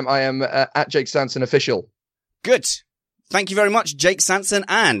Instagram I am at Jake Sanson Official. Good. Thank you very much, Jake Sanson.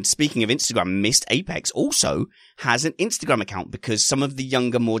 And speaking of Instagram, Missed Apex also has an Instagram account because some of the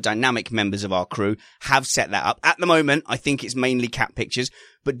younger, more dynamic members of our crew have set that up. At the moment, I think it's mainly cat pictures,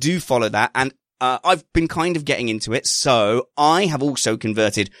 but do follow that. And I've been kind of getting into it. So I have also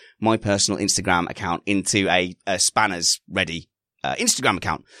converted my personal Instagram account into a Spanners Ready Instagram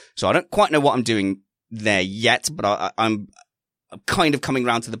account. So I don't quite know what I'm doing there yet, but I'm kind of coming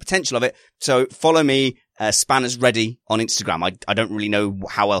around to the potential of it. So follow me, Spanners Ready on Instagram. I don't really know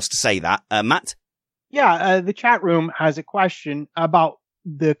how else to say that. Matt? Yeah, the chat room has a question about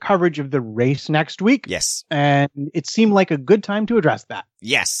the coverage of the race next week. Yes. And it seemed like a good time to address that.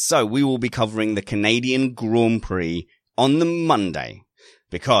 Yes. So we will be covering the Canadian Grand Prix on the Monday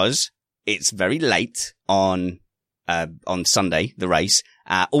because it's very late on Sunday, the race.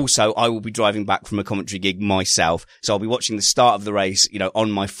 Also, I will be driving back from a commentary gig myself. So I'll be watching the start of the race, on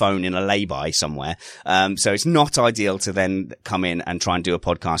my phone in a lay-by somewhere. So it's not ideal to then come in and try and do a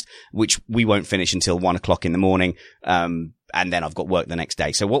podcast, which we won't finish until 1:00 in the morning. And then I've got work the next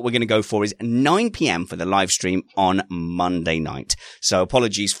day. So what we're going to go for is 9 p.m. for the live stream on Monday night. So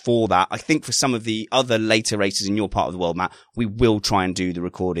apologies for that. I think for some of the other later races in your part of the world, Matt, we will try and do the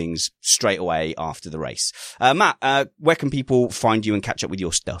recordings straight away after the race. Matt, where can people find you and catch up with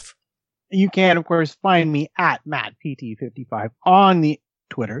your stuff? You can, of course, find me at MattPT55 on the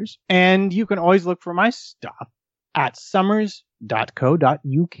Twitters. And you can always look for my stuff at summers.co.uk.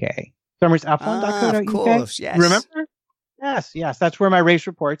 SummersF1.co.uk. Of course, yes. Remember? Yes. That's where my race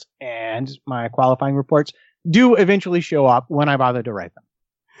reports and my qualifying reports do eventually show up when I bother to write them.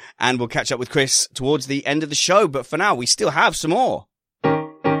 And we'll catch up with Chris towards the end of the show. But for now, we still have some more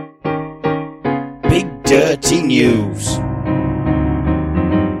Big Dirty News.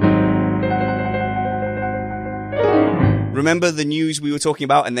 Remember the news we were talking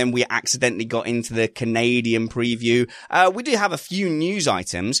about, and then we accidentally got into the Canadian preview. We do have a few news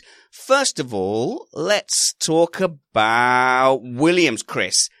items. First of all, let's talk about Williams,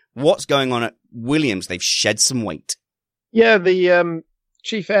 Chris. What's going on at Williams? They've shed some weight. Yeah, the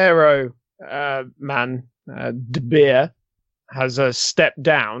chief aero man, De Beer, has stepped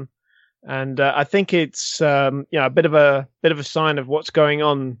down, and I think it's a bit of a sign of what's going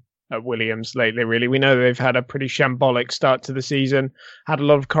on at Williams lately, really. We know they've had a pretty shambolic start to the season, had a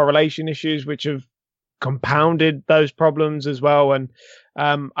lot of correlation issues which have compounded those problems as well. And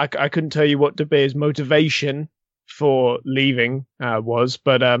I couldn't tell you what De Beer's motivation for leaving was,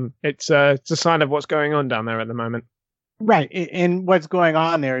 but it's a sign of what's going on down there at the moment. Right. And what's going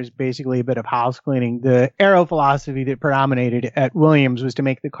on there is basically a bit of house cleaning. The aero philosophy that predominated at Williams was to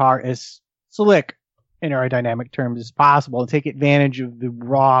make the car as slick in aerodynamic terms as possible and take advantage of the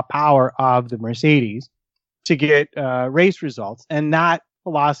raw power of the Mercedes to get race results. And that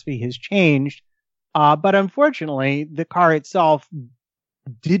philosophy has changed. But unfortunately, the car itself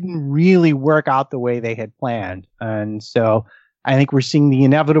didn't really work out the way they had planned. And so I think we're seeing the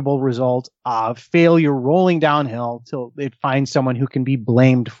inevitable result of failure rolling downhill till it finds someone who can be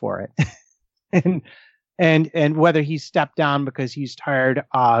blamed for it. And whether he stepped down because he's tired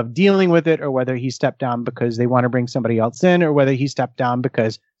of dealing with it, or whether he stepped down because they want to bring somebody else in, or whether he stepped down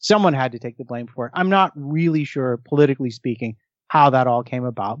because someone had to take the blame for it. I'm not really sure, politically speaking, how that all came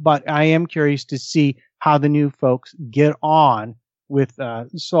about. But I am curious to see how the new folks get on with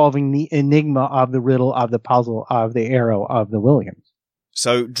solving the enigma of the riddle of the puzzle of the aero of the Williams.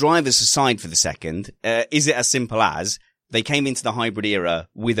 So drivers aside for the second, is it as simple as they came into the hybrid era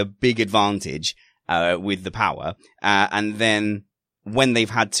with a big advantage with the power, and then when they've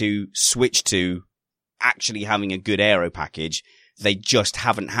had to switch to actually having a good aero package, they just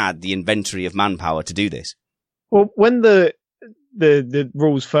haven't had the inventory of manpower to do this? Well, when the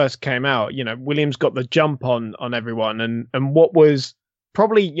rules first came out, Williams got the jump on everyone, and what was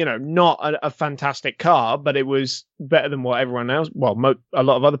probably, not a fantastic car, but it was better than what everyone else, a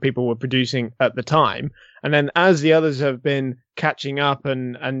lot of other people were producing at the time. And then as the others have been catching up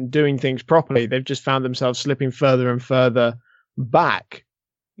and doing things properly, they've just found themselves slipping further and further back.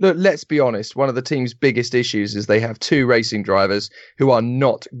 Look, let's be honest. One of the team's biggest issues is they have two racing drivers who are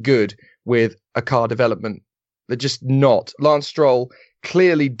not good with a car development. They're just not. Lance Stroll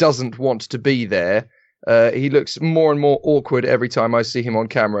clearly doesn't want to be there. He looks more and more awkward every time I see him on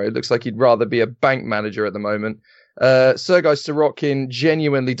camera. It looks like he'd rather be a bank manager at the moment. Sergei Sorokin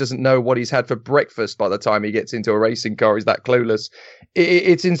genuinely doesn't know what he's had for breakfast by the time he gets into a racing car. He's that clueless.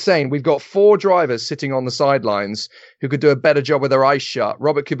 It's insane. We've got four drivers sitting on the sidelines who could do a better job with their eyes shut.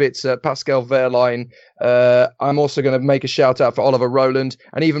 Robert Kubica, Pascal Wehrlein. I'm also going to make a shout out for Oliver Rowland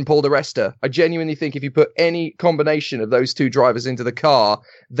and even Paul di Resta. I genuinely think if you put any combination of those two drivers into the car,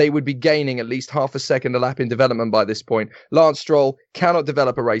 they would be gaining at least half a second a lap in development by this point. Lance Stroll cannot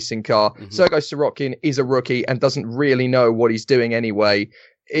develop a racing car. Sergei Sorokin is a rookie and doesn't really know what he's doing anyway.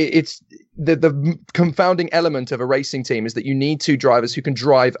 it's the confounding element of a racing team is that you need two drivers who can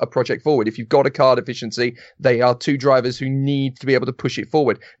drive a project forward. If you've got a car deficiency, they are two drivers who need to be able to push it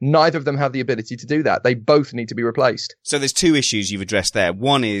forward. Neither of them have the ability to do that. They both need to be replaced. So there's two issues you've addressed there.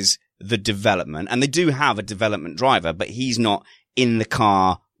 One is the development, and they do have a development driver, but he's not in the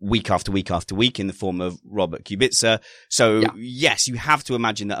car week after week after week in the form of Robert Kubica. So yes, you have to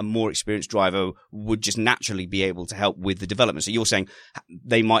imagine that a more experienced driver would just naturally be able to help with the development. So you're saying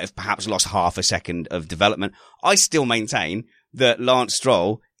they might have perhaps lost half a second of development. I still maintain that Lance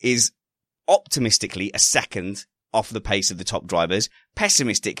Stroll is optimistically a second off the pace of the top drivers.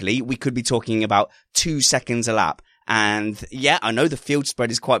 Pessimistically, we could be talking about 2 seconds a lap. And yeah, I know the field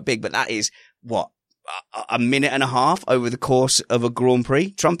spread is quite big, but that is what? A minute and a half over the course of a Grand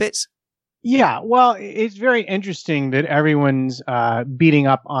Prix, Trumpets? Yeah, well, it's very interesting that everyone's beating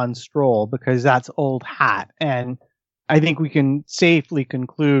up on Stroll because that's old hat. And I think we can safely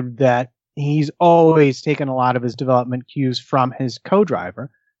conclude that he's always taken a lot of his development cues from his co-driver.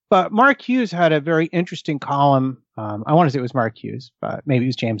 But Mark Hughes had a very interesting column. I want to say it was Mark Hughes, but maybe it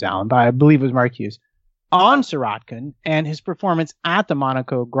was James Allen, but I believe it was Mark Hughes, on Sirotkin and his performance at the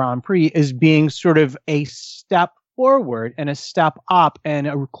Monaco Grand Prix as being sort of a step forward and a step up and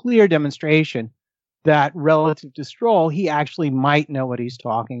a clear demonstration that relative to Stroll, he actually might know what he's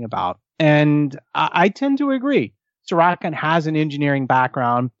talking about. And I tend to agree. Sirotkin has an engineering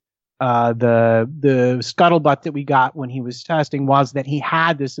background. The scuttlebutt that we got when he was testing was that he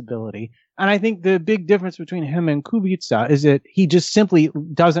had this ability. And I think the big difference between him and Kubica is that he just simply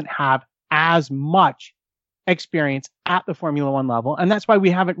doesn't have as much experience at the Formula One level. And that's why we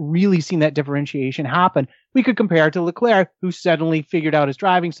haven't really seen that differentiation happen. We could compare it to Leclerc, who suddenly figured out his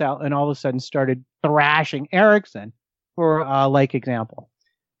driving style and all of a sudden started thrashing Ericsson, for a like example.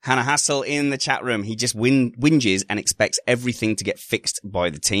 Hannah Hassel in the chat room. He just whinges and expects everything to get fixed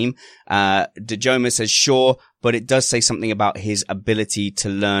by the team. DeJoma says, sure, but it does say something about his ability to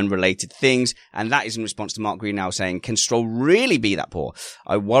learn related things. And that is in response to Mark Green now saying, can Stroll really be that poor?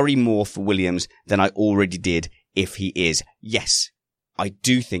 I worry more for Williams than I already did if he is. Yes, I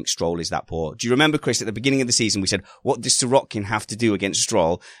do think Stroll is that poor. Do you remember, Chris, at the beginning of the season, we said, what does Sirotkin have to do against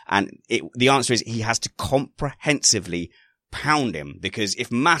Stroll? And the answer is he has to comprehensively pound him, because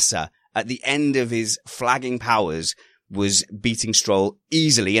if Massa at the end of his flagging powers was beating Stroll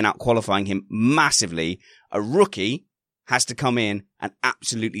easily and out-qualifying him massively, a rookie has to come in and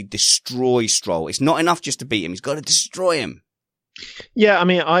absolutely destroy Stroll. It's not enough just to beat him. He's got to destroy him. Yeah, I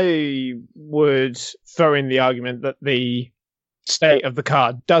mean, I would throw in the argument that the state of the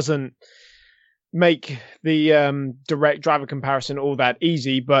car doesn't make the direct driver comparison all that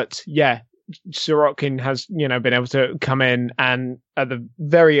easy, but yeah, Sirotkin has, been able to come in and at the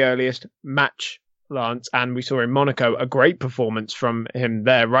very earliest match Lance, and we saw in Monaco a great performance from him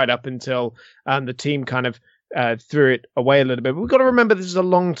there right up until the team kind of threw it away a little bit. But we've got to remember this is a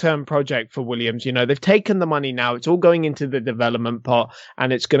long-term project for Williams. They've taken the money now. It's all going into the development pot,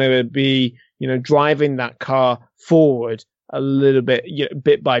 and it's going to be, driving that car forward a little bit,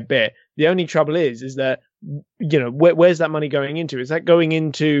 bit by bit. The only trouble is that, where's that money going into? Is that going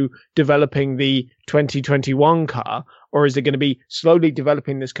into developing the 2021 car, or is it going to be slowly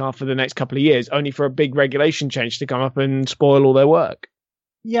developing this car for the next couple of years, only for a big regulation change to come up and spoil all their work?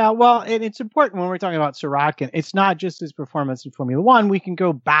 Yeah, well, and it's important when we're talking about Sirotkin. It's not just his performance in Formula One. We can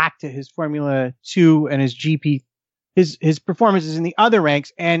go back to his Formula 2 and his GP, his performances in the other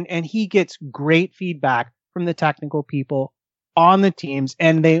ranks, and he gets great feedback from the technical people on the teams,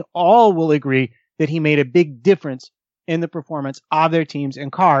 and they all will agree that he made a big difference in the performance of their teams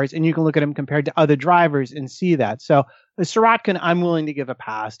and cars. And you can look at him compared to other drivers and see that. So Sirotkin, I'm willing to give a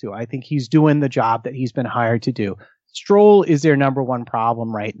pass to. I think he's doing the job that he's been hired to do. Stroll is their number one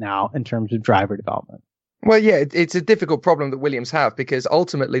problem right now in terms of driver development. Well, yeah, it's a difficult problem that Williams have, because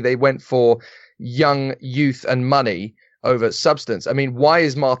ultimately they went for young youth and money over substance. I mean, why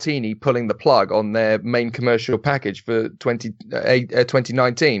is Martini pulling the plug on their main commercial package for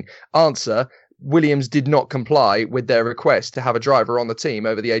 2019? Answer: Williams did not comply with their request to have a driver on the team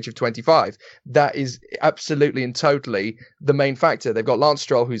over the age of 25. That is absolutely and totally the main factor. They've got Lance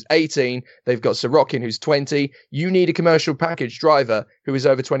Stroll, who's 18. They've got Sirotkin, who's 20. You need a commercial package driver who is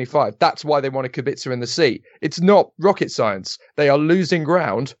over 25. That's why they wanted Kubica in the seat. It's not rocket science. They are losing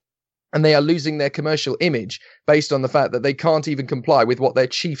ground, and they are losing their commercial image based on the fact that they can't even comply with what their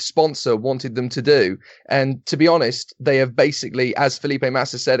chief sponsor wanted them to do. And to be honest, they have basically, as Felipe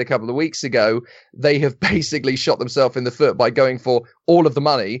Massa said a couple of weeks ago, they have basically shot themselves in the foot by going for all of the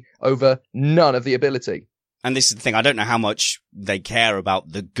money over none of the ability. And this is the thing, I don't know how much they care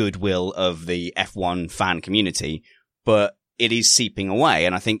about the goodwill of the F1 fan community, but it is seeping away.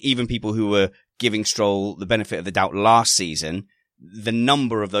 And I think even people who were giving Stroll the benefit of the doubt last season, the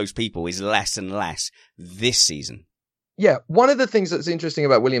number of those people is less and less this season. Yeah, one of the things that's interesting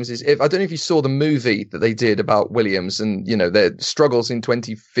about Williams is, I don't know if you saw the movie that they did about Williams and, their struggles in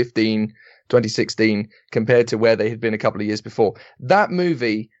 2015, 2016 compared to where they had been a couple of years before. That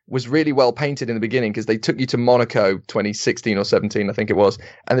movie was really well painted in the beginning because they took you to Monaco 2016 or 17, I think it was.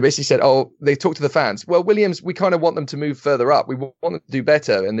 And they basically said, they talked to the fans. Well, Williams, we kind of want them to move further up. We want them to do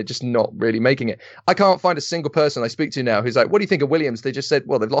better. And they're just not really making it. I can't find a single person I speak to now who's like, what do you think of Williams? They just said,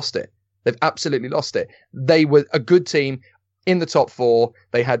 well, they've lost it. They've absolutely lost it. They were a good team in the top four.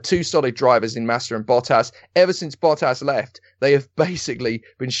 They had two solid drivers in Massa and Bottas. Ever since Bottas left, they have basically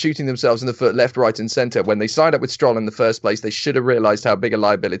been shooting themselves in the foot left, right and centre. When they signed up with Stroll in the first place, they should have realised how big a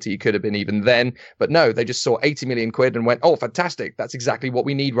liability he could have been even then. But no, they just saw 80 million quid and went, oh, fantastic. That's exactly what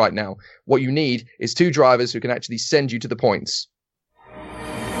we need right now. What you need is two drivers who can actually send you to the points.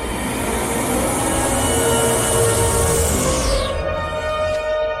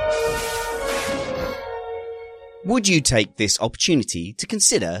 Would you take this opportunity to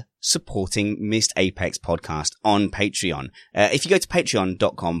consider supporting Missed Apex podcast on Patreon? If you go to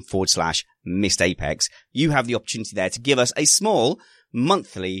patreon.com/Missed Apex, you have the opportunity there to give us a small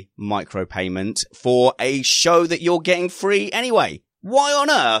monthly micropayment for a show that you're getting free anyway. Why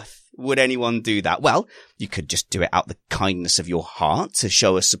on earth would anyone do that? Well, you could just do it out the kindness of your heart to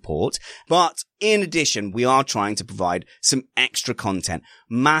show us support. But in addition, we are trying to provide some extra content.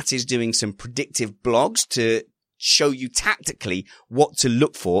 Matt is doing some predictive blogs to show you tactically what to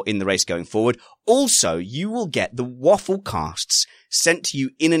look for in the race going forward. Also, you will get the waffle casts sent to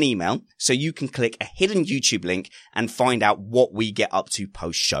you in an email, so you can click a hidden YouTube link and find out what we get up to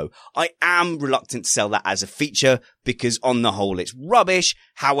post-show. I am reluctant to sell that as a feature because on the whole it's rubbish.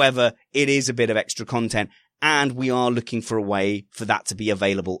 However, it is a bit of extra content, and we are looking for a way for that to be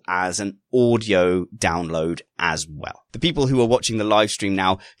available as an audio download as well. The people who are watching the live stream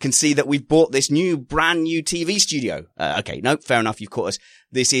now can see that we've bought this brand new TV studio. Okay, no, fair enough, you've caught us.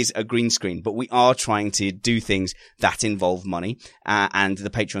 This is a green screen, but we are trying to do things that involve money, and the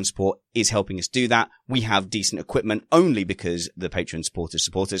Patreon support is helping us do that. We have decent equipment only because the Patreon supporters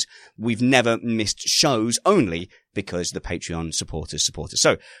support us. We've never missed shows only because the Patreon supporters support us.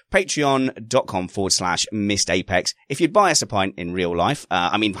 So, patreon.com/Missed Apex. If you'd buy us a pint in real life,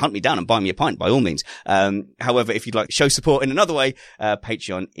 hunt me down and buy me a pint by all means. However, if you'd like to show support in another way,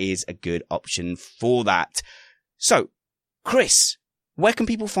 Patreon is a good option for that. So, Chris, where can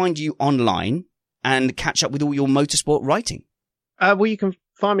people find you online and catch up with all your motorsport writing? Well, you can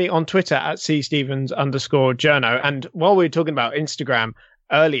find me on Twitter at cstevens_journo. And while we were talking about Instagram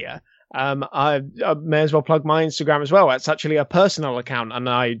earlier, I may as well plug my Instagram as well. It's actually a personal account, and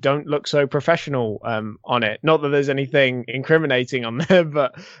I don't look so professional on it. Not that there's anything incriminating on there,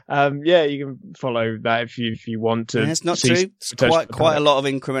 but you can follow that if you want to. It's not true. It's quite a lot of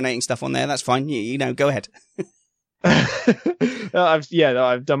incriminating stuff on there. That's fine. You know, go ahead.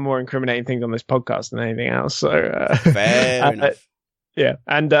 I've done more incriminating things on this podcast than anything else. So fair enough. Yeah,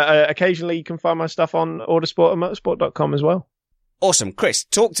 and occasionally you can find my stuff on Autosport and Motorsport.com as well. Awesome. Chris,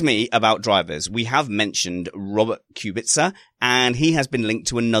 talk to me about drivers. We have mentioned Robert Kubica, and he has been linked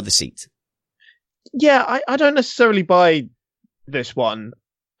to another seat. Yeah, I don't necessarily buy this one,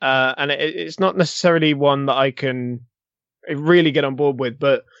 and it's not necessarily one that I can really get on board with,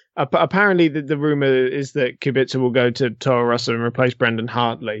 but apparently the rumor is that Kubica will go to Toro Rosso and replace Brendan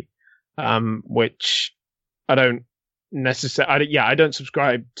Hartley, which I don't necessarily. I don't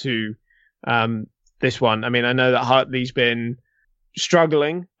subscribe to this one. I mean, I know that Hartley's been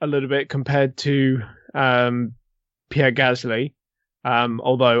struggling a little bit compared to Pierre Gasly,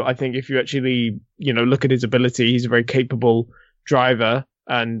 although I think if you actually look at his ability, he's a very capable driver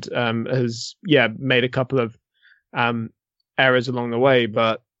and has made a couple of errors along the way,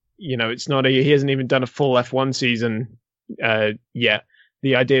 but it's not he hasn't even done a full F1 season yet.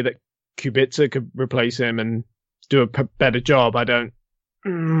 The idea that Kubica could replace him and do a better job, I don't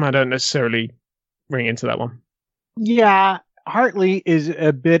necessarily ring into that one. Yeah, Hartley is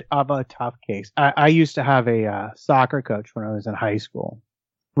a bit of a tough case. I used to have a soccer coach when I was in high school,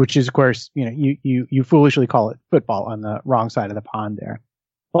 which is, of course, you foolishly call it football on the wrong side of the pond there.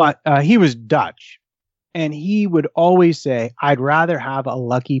 But he was Dutch, and he would always say, I'd rather have a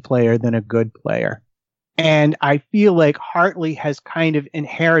lucky player than a good player. And I feel like Hartley has kind of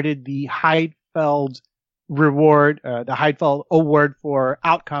inherited the Heidfeld reward, the Heidfeld award for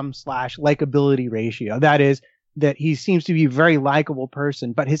outcome / likability ratio. That is, that he seems to be a very likable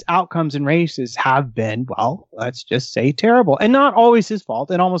person, but his outcomes in races have been, well, let's just say terrible, and not always his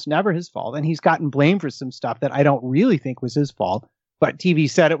fault, and almost never his fault. And he's gotten blamed for some stuff that I don't really think was his fault, but TV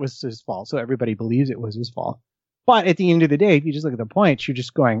said it was his fault, so everybody believes it was his fault. But at the end of the day, if you just look at the points, you're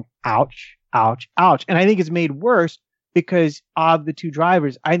just going, ouch, ouch, ouch. And I think it's made worse because of the two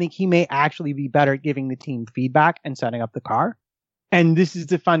drivers. I think he may actually be better at giving the team feedback and setting up the car. And this is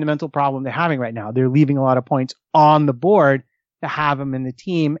the fundamental problem they're having right now. They're leaving a lot of points on the board to have him in the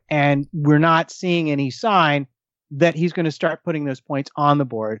team. And we're not seeing any sign that he's going to start putting those points on the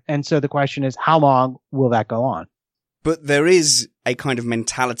board. And so the question is, how long will that go on? But there is a kind of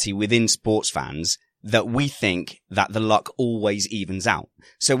mentality within sports fans that we think that the luck always evens out.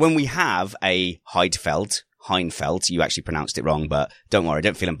 So when we have a Heinfeld, you actually pronounced it wrong, but don't worry,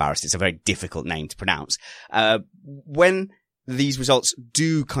 don't feel embarrassed. It's a very difficult name to pronounce. When these results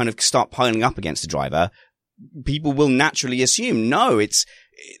do kind of start piling up against the driver, people will naturally assume, no, it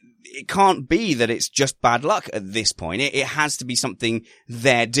can't be that it's just bad luck at this point. It has to be something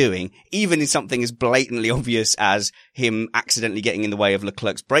they're doing, even in something as blatantly obvious as him accidentally getting in the way of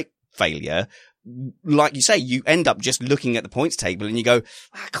Leclerc's brake failure. Like you say, you end up just looking at the points table and you go,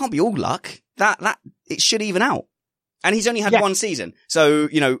 it can't be all luck. That it should even out. And he's only had one season. So,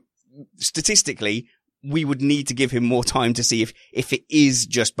 statistically, we would need to give him more time to see if it is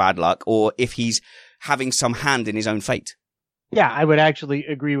just bad luck or if he's having some hand in his own fate. Yeah, I would actually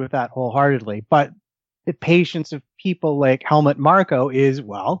agree with that wholeheartedly. But the patience of people like Helmut Marko is,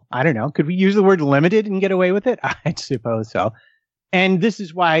 well, I don't know. Could we use the word limited and get away with it? I suppose so. And this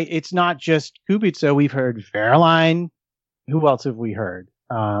is why it's not just Kubica. We've heard Wehrlein. Who else have we heard?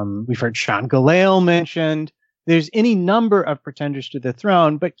 We've heard Sean Gelael mentioned. There's any number of pretenders to the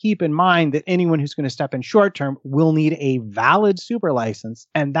throne, but keep in mind that anyone who's going to step in short term will need a valid super license,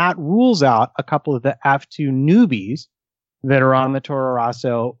 and that rules out a couple of the F2 newbies that are on the Toro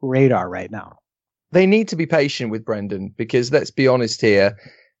Rosso radar right now. They need to be patient with Brendan because, let's be honest here,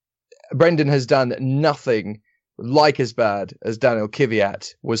 Brendan has done nothing like as bad as Daniel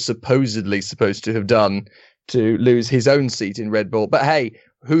Kvyat was supposedly supposed to have done to lose his own seat in Red Bull. But hey,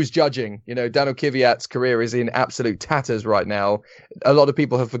 who's judging? Daniel Kvyat's career is in absolute tatters right now. A lot of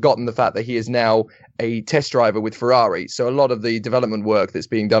people have forgotten the fact that he is now a test driver with Ferrari. So a lot of the development work that's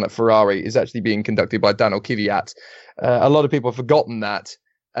being done at Ferrari is actually being conducted by Daniel Kvyat. A lot of people have forgotten that.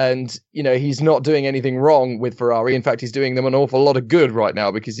 And, he's not doing anything wrong with Ferrari. In fact, he's doing them an awful lot of good right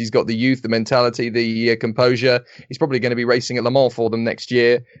now because he's got the youth, the mentality, the composure. He's probably going to be racing at Le Mans for them next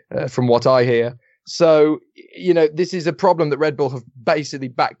year, from what I hear. So, this is a problem that Red Bull have basically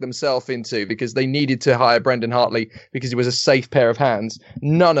backed themselves into because they needed to hire Brendan Hartley because he was a safe pair of hands.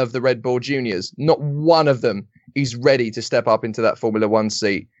 None of the Red Bull juniors, not one of them, is ready to step up into that Formula One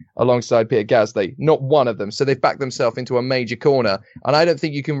seat alongside Pierre Gasly. Not one of them. So they've backed themselves into a major corner. And I don't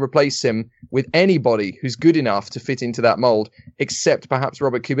think you can replace him with anybody who's good enough to fit into that mold, except perhaps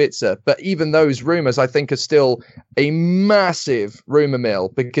Robert Kubica. But even those rumours, I think, are still a massive rumour mill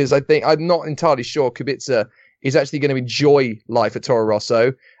because I'm not entirely sure Kubica is actually going to enjoy life at Toro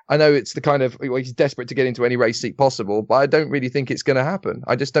Rosso. I know it's the kind of, he's desperate to get into any race seat possible, but I don't really think it's going to happen.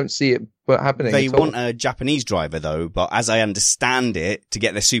 I just don't see it happening. They want a Japanese driver though, but as I understand it, to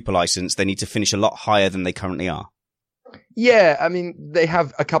get their super license, they need to finish a lot higher than they currently are. Yeah, I mean, they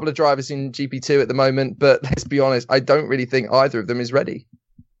have a couple of drivers in GP2 at the moment, but let's be honest, I don't really think either of them is ready.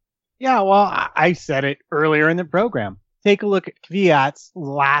 Yeah, well, I said it earlier in the program. Take a look at Kvyat's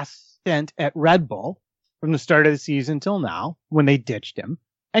last stint at Red Bull from the start of the season till now, when they ditched him.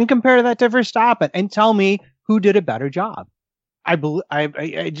 And compare that to Verstappen and tell me who did a better job. I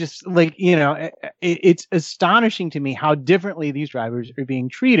just like, it's astonishing to me how differently these drivers are being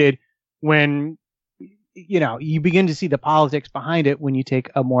treated when, you begin to see the politics behind it when you take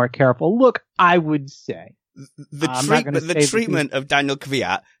a more careful look, I would say. The treatment of Daniel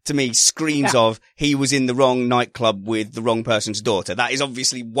Kvyat to me screams of he was in the wrong nightclub with the wrong person's daughter. That is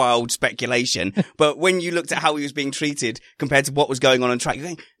obviously wild speculation. But when you looked at how he was being treated compared to what was going on track, you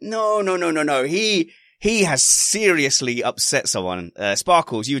think, no. He has seriously upset someone.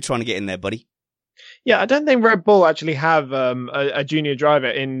 Sparkles, you were trying to get in there, buddy. Yeah, I don't think Red Bull actually have a junior driver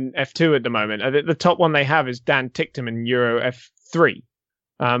in F2 at the moment. The top one they have is Dan Ticktum in Euro F3.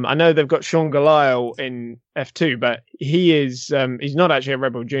 I know they've got Sean Gelael in F2, but he's not actually a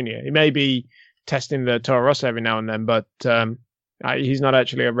Red Bull junior. He may be testing the Toro Rosso every now and then, but he's not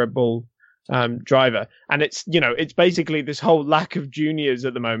actually a Red Bull driver. And it's basically this whole lack of juniors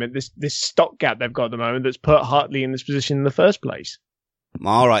at the moment, this stock gap they've got at the moment that's put Hartley in this position in the first place.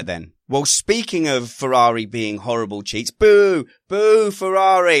 All right then. Well, speaking of Ferrari being horrible cheats, boo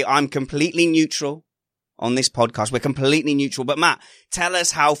Ferrari. I'm completely neutral on this podcast. We're completely neutral. But Matt, tell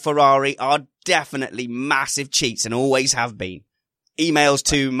us how Ferrari are definitely massive cheats and always have been. Emails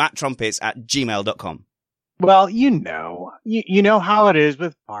to matttrumpets@gmail.com. Well, you know how it is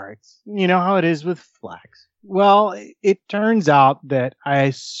with parts. You know how it is with flex. Well, it turns out that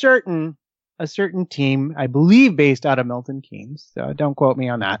a certain team, I believe based out of Milton Keynes, so don't quote me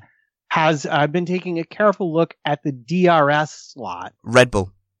on that, has been taking a careful look at the DRS slot. Red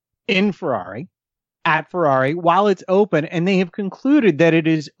Bull. In Ferrari, at Ferrari, while it's open, and they have concluded that it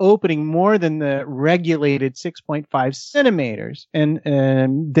is opening more than the regulated 6.5 centimeters, and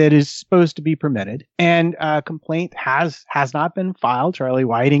that is supposed to be permitted. And a complaint has not been filed. Charlie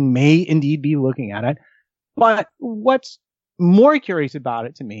Whiting may indeed be looking at it. But what's more curious about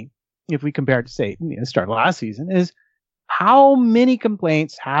it to me, if we compare it to, say, the start of last season, is how many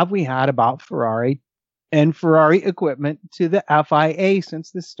complaints have we had about Ferrari and Ferrari equipment to the FIA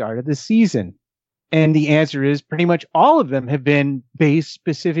since the start of the season? And the answer is pretty much all of them have been based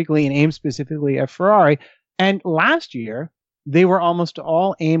specifically and aimed specifically at Ferrari. And last year, they were almost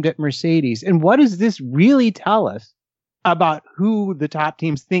all aimed at Mercedes. And what does this really tell us about who the top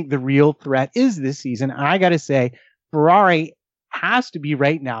teams think the real threat is this season? I got to say, Ferrari has to be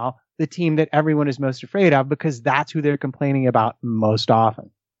right now the team that everyone is most afraid of, because that's who they're complaining about most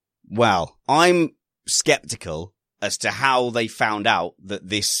often. Well, I'm skeptical as to how they found out that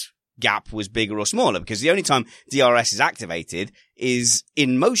this gap was bigger or smaller, because the only time DRS is activated is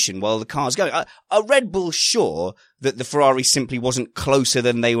in motion while the car's going. Are Red Bull sure that the Ferrari simply wasn't closer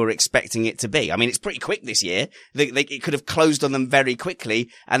than they were expecting it to be? I mean, it's pretty quick this year. It could have closed on them very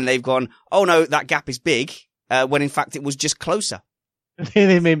quickly, and they've gone, oh no, that gap is big, when in fact it was just closer.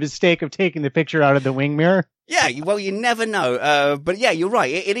 They made a mistake of taking the picture out of the wing mirror. Yeah, well, you never know. But yeah, you're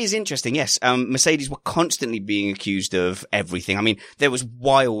right. It is interesting. Yes, Mercedes were constantly being accused of everything. I mean, there was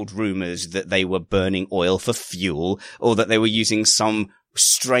wild rumors that they were burning oil for fuel, or that they were using some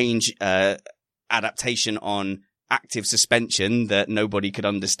strange adaptation on active suspension that nobody could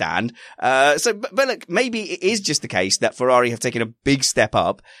understand. But look, maybe it is just the case that Ferrari have taken a big step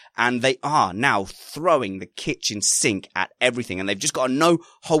up, and they are now throwing the kitchen sink at everything, and they've just got a no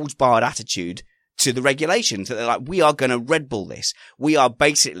holds barred attitude to the regulations. That they're like, we are going to Red Bull this. We are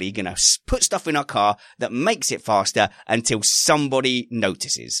basically going to put stuff in our car that makes it faster until somebody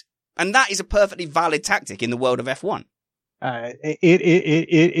notices. And that is a perfectly valid tactic in the world of F1.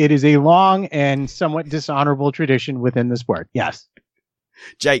 It is a long and somewhat dishonorable tradition within the sport. Yes.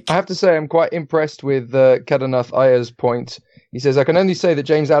 Jake. I have to say I'm quite impressed with Kedarnath Iyer's point. He says, I can only say that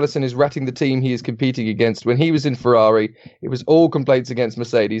James Allison is ratting the team he is competing against. When he was in Ferrari, it was all complaints against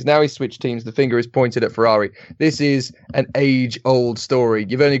Mercedes. Now he's switched teams. The finger is pointed at Ferrari. This is an age-old story.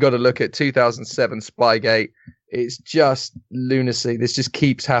 You've only got to look at 2007 Spygate. It's just lunacy. This just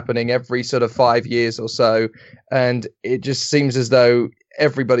keeps happening every sort of 5 years or so. And it just seems as though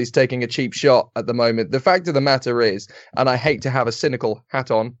everybody's taking a cheap shot at the moment. The fact of the matter is, and I hate to have a cynical hat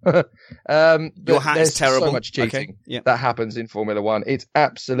on, your hat is terrible. So much cheating that happens in Formula One. It's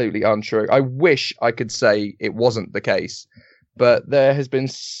absolutely untrue. I wish I could say it wasn't the case, but there has been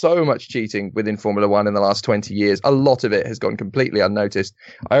so much cheating within Formula One in the last 20 years. A lot of it has gone completely unnoticed.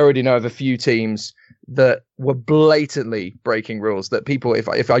 I already know of a few teams that were blatantly breaking rules, that people,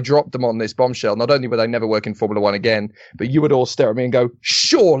 if I dropped them on this bombshell, not only would they never work in Formula One again, but you would all stare at me and go,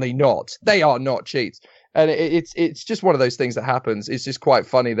 surely not. They are not cheats. And it's just one of those things that happens. It's just quite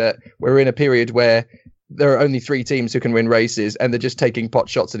funny that we're in a period where there are only 3 teams who can win races, and they're just taking pot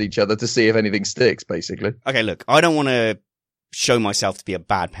shots at each other to see if anything sticks, basically. Okay, look, I don't want to show myself to be a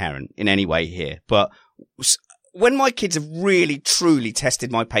bad parent in any way here, but when my kids have really, truly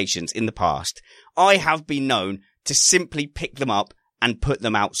tested my patience in the past, I have been known to simply pick them up and put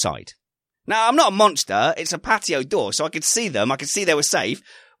them outside. Now, I'm not a monster. It's a patio door, so I could see them. I could see they were safe,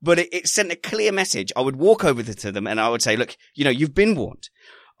 but it sent a clear message. I would walk over to them and I would say, look, you've been warned.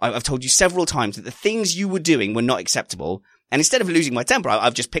 I've told you several times that the things you were doing were not acceptable. And instead of losing my temper,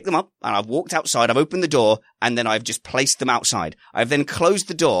 I've just picked them up and I've walked outside. I've opened the door and then I've just placed them outside. I've then closed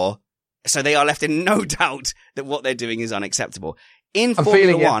the door, so they are left in no doubt that what they're doing is unacceptable. In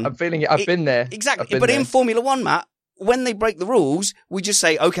Formula One, I'm feeling it. I've been there. Exactly. But in Formula One, Matt, when they break the rules, we just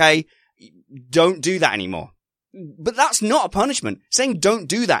say, okay, don't do that anymore. But that's not a punishment. Saying don't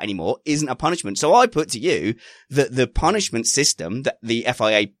do that anymore isn't a punishment. So I put to you that the punishment system that the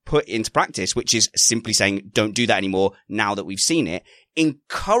FIA put into practice, which is simply saying don't do that anymore now that we've seen it,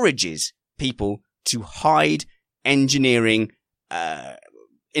 encourages people to hide engineering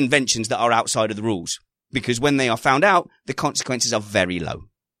inventions that are outside of the rules. Because when they are found out, the consequences are very low.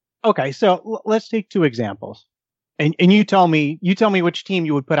 Okay, so let's take 2 examples. And you tell me which team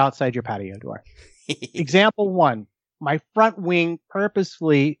you would put outside your patio door. Example one, my front wing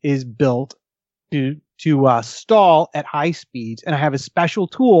purposefully is built to stall at high speeds, and I have a special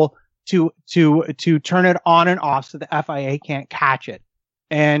tool to turn it on and off so the FIA can't catch it.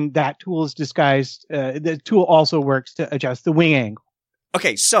 And that tool is disguised. The tool also works to adjust the wing angle.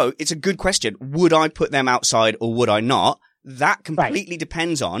 Okay, so it's a good question. Would I put them outside or would I not? That completely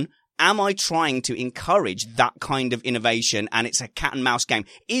depends on, am I trying to encourage that kind of innovation and it's a cat and mouse game?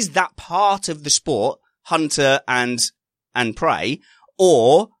 Is that part of the sport, hunter and prey?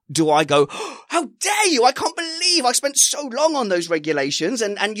 Or do I go, oh, how dare you? I can't believe I spent so long on those regulations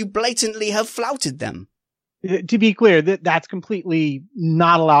and you blatantly have flouted them. To be clear, that's completely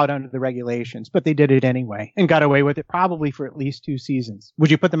not allowed under the regulations, but they did it anyway and got away with it probably for at least 2 seasons.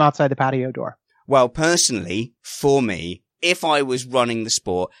 Would you put them outside the patio door? Well, personally, for me, if I was running the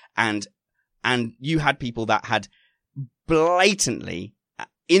sport and you had people that had blatantly,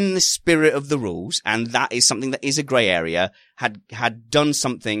 in the spirit of the rules, and that is something that is a grey area, had done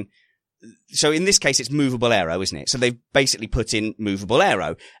something. So in this case, it's movable aero, isn't it? So they've basically put in movable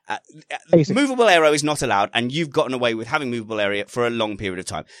aero. Movable aero is not allowed, and you've gotten away with having movable aero for a long period of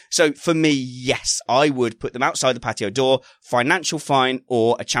time. So for me, yes, I would put them outside the patio door, financial fine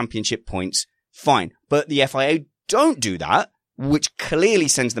or a championship points fine. But the FIA don't do that, which clearly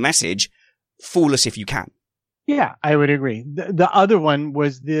sends the message, fool us if you can. Yeah, I would agree. The other one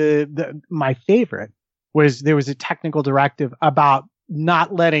was my favorite was there was a technical directive about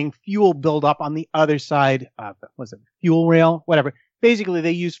not letting fuel build up on the other side of, was it fuel rail? Whatever. Basically,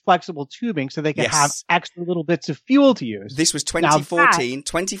 they used flexible tubing so they could have extra little bits of fuel to use. This was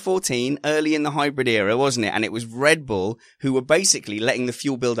 2014, early in the hybrid era, wasn't it? And it was Red Bull who were basically letting the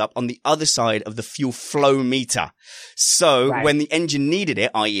fuel build up on the other side of the fuel flow meter. So when the engine needed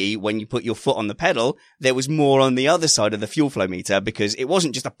it, i.e. when you put your foot on the pedal, there was more on the other side of the fuel flow meter because it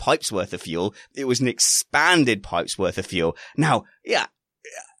wasn't just a pipe's worth of fuel. It was an expanded pipe's worth of fuel. Now, yeah,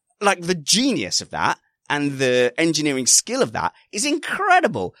 like the genius of that and the engineering skill of that is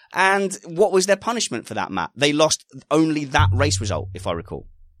incredible. And what was their punishment for that, Matt? They lost only that race result, if I recall.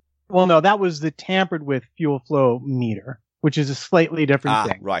 Well, no, that was the tampered with fuel flow meter, which is a slightly different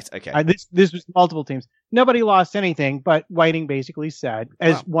thing. Right, okay. This was multiple teams. Nobody lost anything, but Whiting basically said,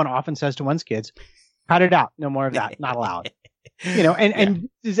 as one often says to one's kids, cut it out. No more of that. Not allowed. You know, and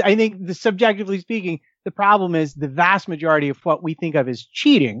I think subjectively speaking, the problem is the vast majority of what we think of as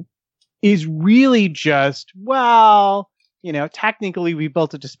cheating is really just, well, you know, technically we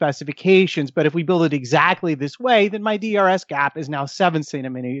built it to specifications, but if we build it exactly this way, then my DRS gap is now 7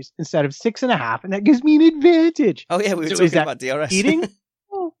 centimeters instead of 6.5, and that gives me an advantage. Oh yeah, we were talking about DRS. Cheating?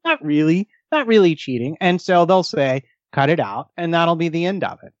 Well, not really cheating. And so they'll say, cut it out, and that'll be the end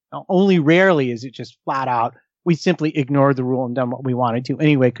of it. Now, only rarely is it just flat out, we simply ignored the rule and done what we wanted to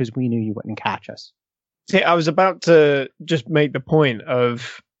anyway because we knew you wouldn't catch us. See, I was about to just make the point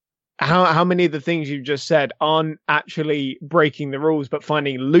of how many of the things you just said aren't actually breaking the rules, but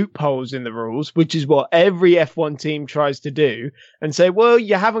finding loopholes in the rules, which is what every F1 team tries to do, and say, well,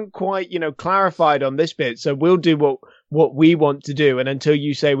 you haven't quite, clarified on this bit, so we'll do what we want to do, and until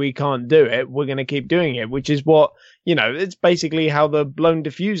you say we can't do it, we're going to keep doing it, which is what, it's basically how the blown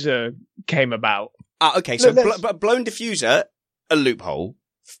diffuser came about. Okay, so blown diffuser, a loophole,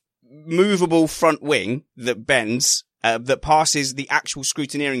 movable front wing that bends, that passes the actual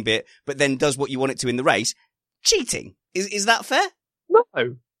scrutineering bit, but then does what you want it to in the race. Cheating. Is that fair? No,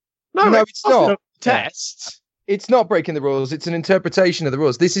 it's not. Tests. It's not breaking the rules. It's an interpretation of the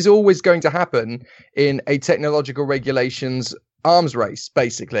rules. This is always going to happen in a technological regulations arms race,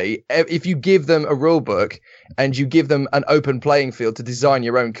 basically. If you give them a rule book and you give them an open playing field to design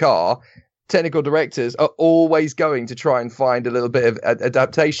your own car, technical directors are always going to try and find a little bit of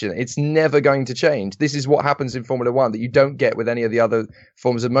adaptation. It's never going to change. This is what happens in Formula One that you don't get with any of the other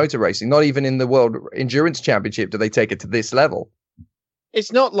forms of motor racing. Not even in the World Endurance Championship do they take it to this level.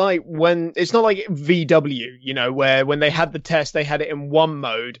 It's not like VW, where when they had the test, they had it in one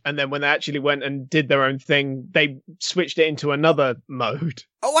mode, and then when they actually went and did their own thing, they switched it into another mode.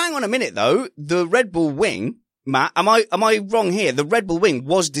 Oh, hang on a minute though. The Red Bull wing, Matt, am I wrong here? The Red Bull wing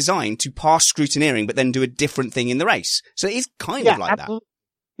was designed to pass scrutineering, but then do a different thing in the race. So it is kind of like that.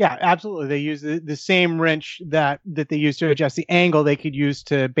 Yeah, absolutely. They use the same wrench that they use to adjust the angle. They could use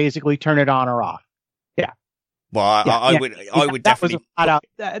to basically turn it on or off. Yeah. Well, I would definitely.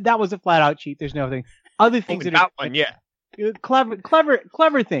 That was a flat out cheat. There's no thing. Other things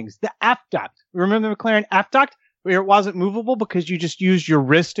clever things. The F duct. Remember the McLaren F duct? Where it wasn't movable because you just used your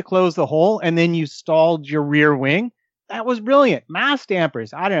wrist to close the hole and then you stalled your rear wing. That was brilliant. Mass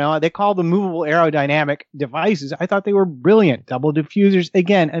dampers. I don't know. They call them movable aerodynamic devices. I thought they were brilliant. Double diffusers.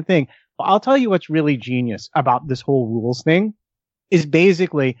 Again, a thing. I'll tell you what's really genius about this whole rules thing is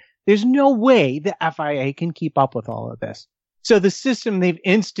basically there's no way the FIA can keep up with all of this. So the system they've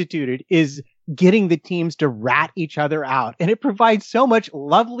instituted is getting the teams to rat each other out. And it provides so much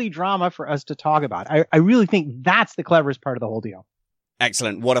lovely drama for us to talk about. I really think that's the cleverest part of the whole deal.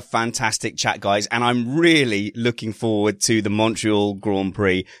 Excellent. What a fantastic chat, guys. And I'm really looking forward to the Montreal Grand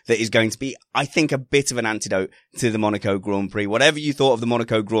Prix that is going to be, I think, a bit of an antidote to the Monaco Grand Prix. Whatever you thought of the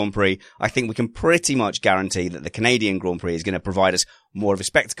Monaco Grand Prix, I think we can pretty much guarantee that the Canadian Grand Prix is going to provide us more of a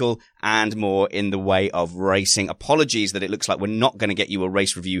spectacle and more in the way of racing. Apologies that it looks like we're not going to get you a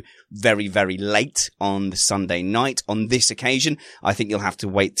race review very, very late on the Sunday night. On this occasion, I think you'll have to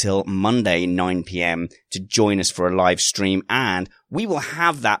wait till Monday, 9 p.m. to join us for a live stream. And we will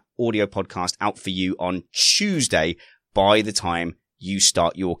have that audio podcast out for you on Tuesday by the time you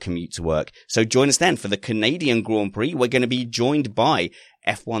start your commute to work. So join us then for the Canadian Grand Prix. We're going to be joined by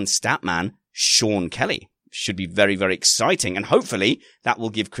F1 statman Sean Kelly. Should be very, very exciting. And hopefully that will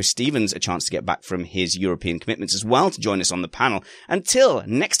give Chris Stevens a chance to get back from his European commitments as well to join us on the panel. Until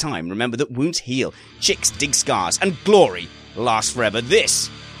next time, remember that wounds heal, chicks dig scars, and glory lasts forever. This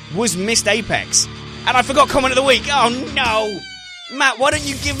was Missed Apex. And I forgot comment of the week. Oh no! Matt, why don't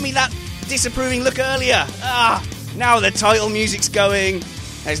you give me that disapproving look earlier? Now the title music's going.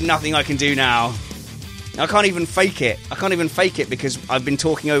 There's nothing I can do now. I can't even fake it. Because I've been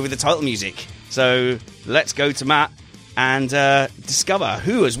talking over the title music. So let's go to Matt and discover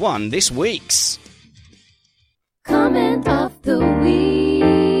who has won this week's Comment of the Week.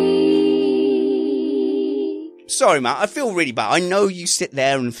 Sorry, Matt, I feel really bad. I know you sit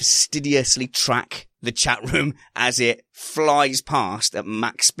there and fastidiously track the chat room as it flies past at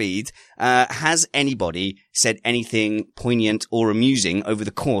max speed. Has anybody said anything poignant or amusing over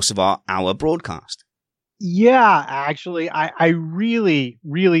the course of our hour broadcast? Yeah, actually, I really,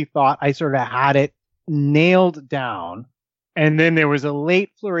 really thought I sort of had it nailed down. And then there was a late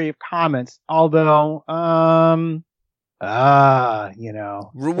flurry of comments, although, Reward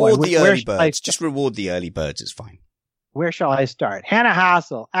the early birds. Just reward the early birds. It's fine. Where shall I start? Hannah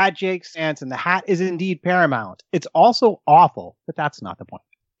Hassel, at Jake Sanson. The hat is indeed paramount. It's also awful, but that's not the point.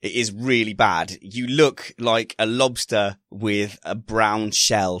 It is really bad. You look like a lobster with a brown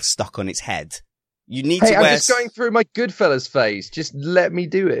shell stuck on its head. You need to wear... I'm just going through my Goodfellas phase. Just let me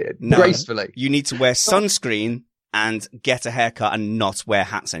do it gracefully. You need to wear sunscreen and get a haircut and not wear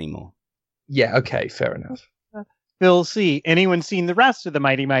hats anymore. Yeah, okay, fair enough. Phil C. Anyone seen the rest of the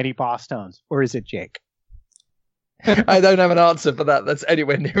Mighty Mighty Boss Tones? Or is it Jake? I don't have an answer for that. That's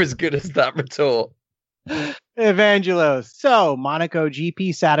anywhere near as good as that retort. Evangelos. So, Monaco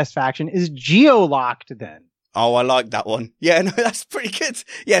GP satisfaction is geo-locked then. Oh, I like that one. Yeah, no, that's pretty good.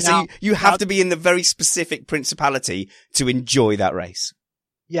 Yeah, so you have to be in the very specific principality to enjoy that race.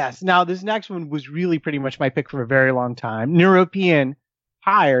 Yes. Now, this next one was really pretty much my pick for a very long time. European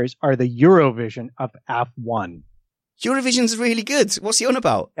tires are the Eurovision of F1. Eurovision's really good. What's he on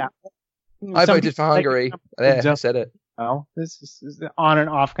about? Yeah. I voted for Hungary. There, I said it. Oh, this is an on and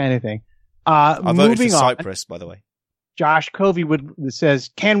off kind of thing. I voted for Cyprus, by the way. Josh Covey says,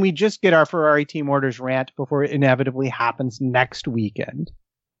 can we just get our Ferrari team orders rant before it inevitably happens next weekend?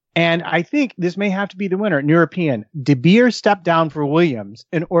 And I think this may have to be the winner. European, De Beer stepped down for Williams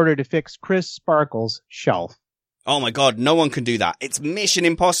in order to fix Chris Sparkle's shelf. Oh my God, no one can do that. It's mission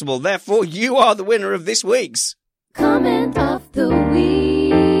impossible. Therefore, you are the winner of this week's Comment of the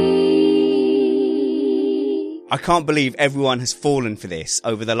Week. I can't believe everyone has fallen for this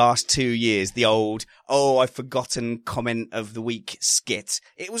over the last 2 years. The old, I've forgotten comment of the week skit.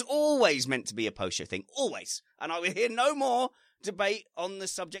 It was always meant to be a post-show thing. Always. And I will hear no more debate on the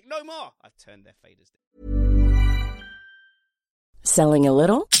subject. No more. I've turned their faders down. Selling a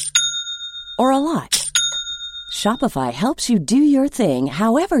little or a lot? Shopify helps you do your thing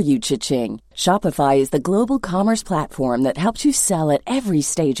however you cha-ching. Shopify is the global commerce platform that helps you sell at every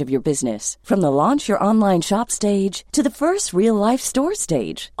stage of your business. From the launch your online shop stage to the first real-life store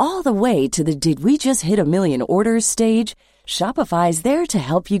stage, all the way to the did we just hit a million orders stage. Shopify's there to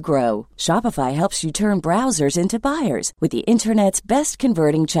help you grow. Shopify helps you turn browsers into buyers with the internet's best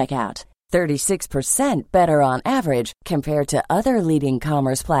converting checkout. 36% better on average compared to other leading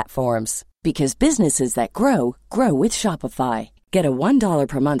commerce platforms. Because businesses that grow, grow with Shopify. Get a $1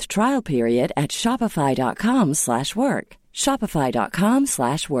 per month trial period at shopify.com/work.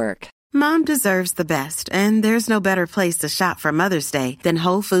 Shopify.com/work. Mom deserves the best, and there's no better place to shop for Mother's Day than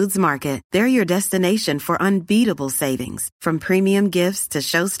Whole Foods Market. They're your destination for unbeatable savings, from premium gifts to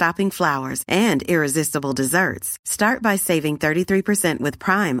show-stopping flowers and irresistible desserts. Start by saving 33% with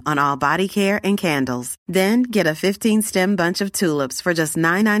Prime on all body care and candles. Then get a 15-stem bunch of tulips for just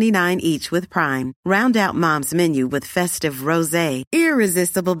 $9.99 each with Prime. Round out Mom's menu with festive rosé,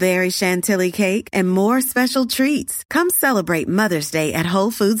 irresistible berry chantilly cake, and more special treats. Come celebrate Mother's Day at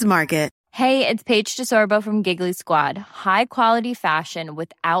Whole Foods Market. Hey, it's Paige DeSorbo from Giggly Squad. High quality fashion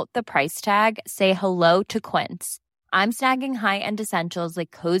without the price tag. Say hello to Quince. I'm snagging high-end essentials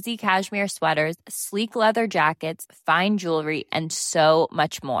like cozy cashmere sweaters, sleek leather jackets, fine jewelry, and so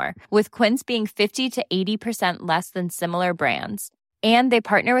much more. With Quince being 50 to 80% less than similar brands. And they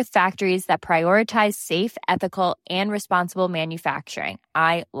partner with factories that prioritize safe, ethical, and responsible manufacturing.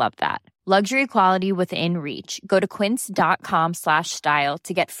 I love that. Luxury quality within reach. Go to quince.com/style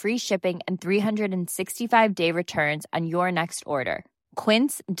to get free shipping and 365-day returns on your next order.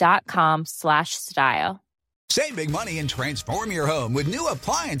 Quince.com/style. Save big money and transform your home with new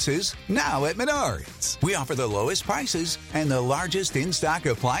appliances now at Menards. We offer the lowest prices and the largest in-stock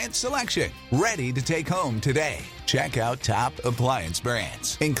appliance selection. Ready to take home today. Check out top appliance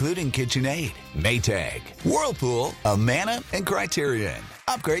brands, including KitchenAid, Maytag, Whirlpool, Amana, and Criterion.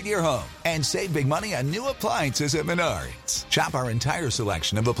 Upgrade your home and save big money on new appliances at Menards. Shop our entire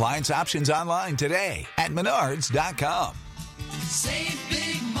selection of appliance options online today at Menards.com. Save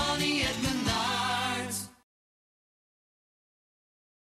big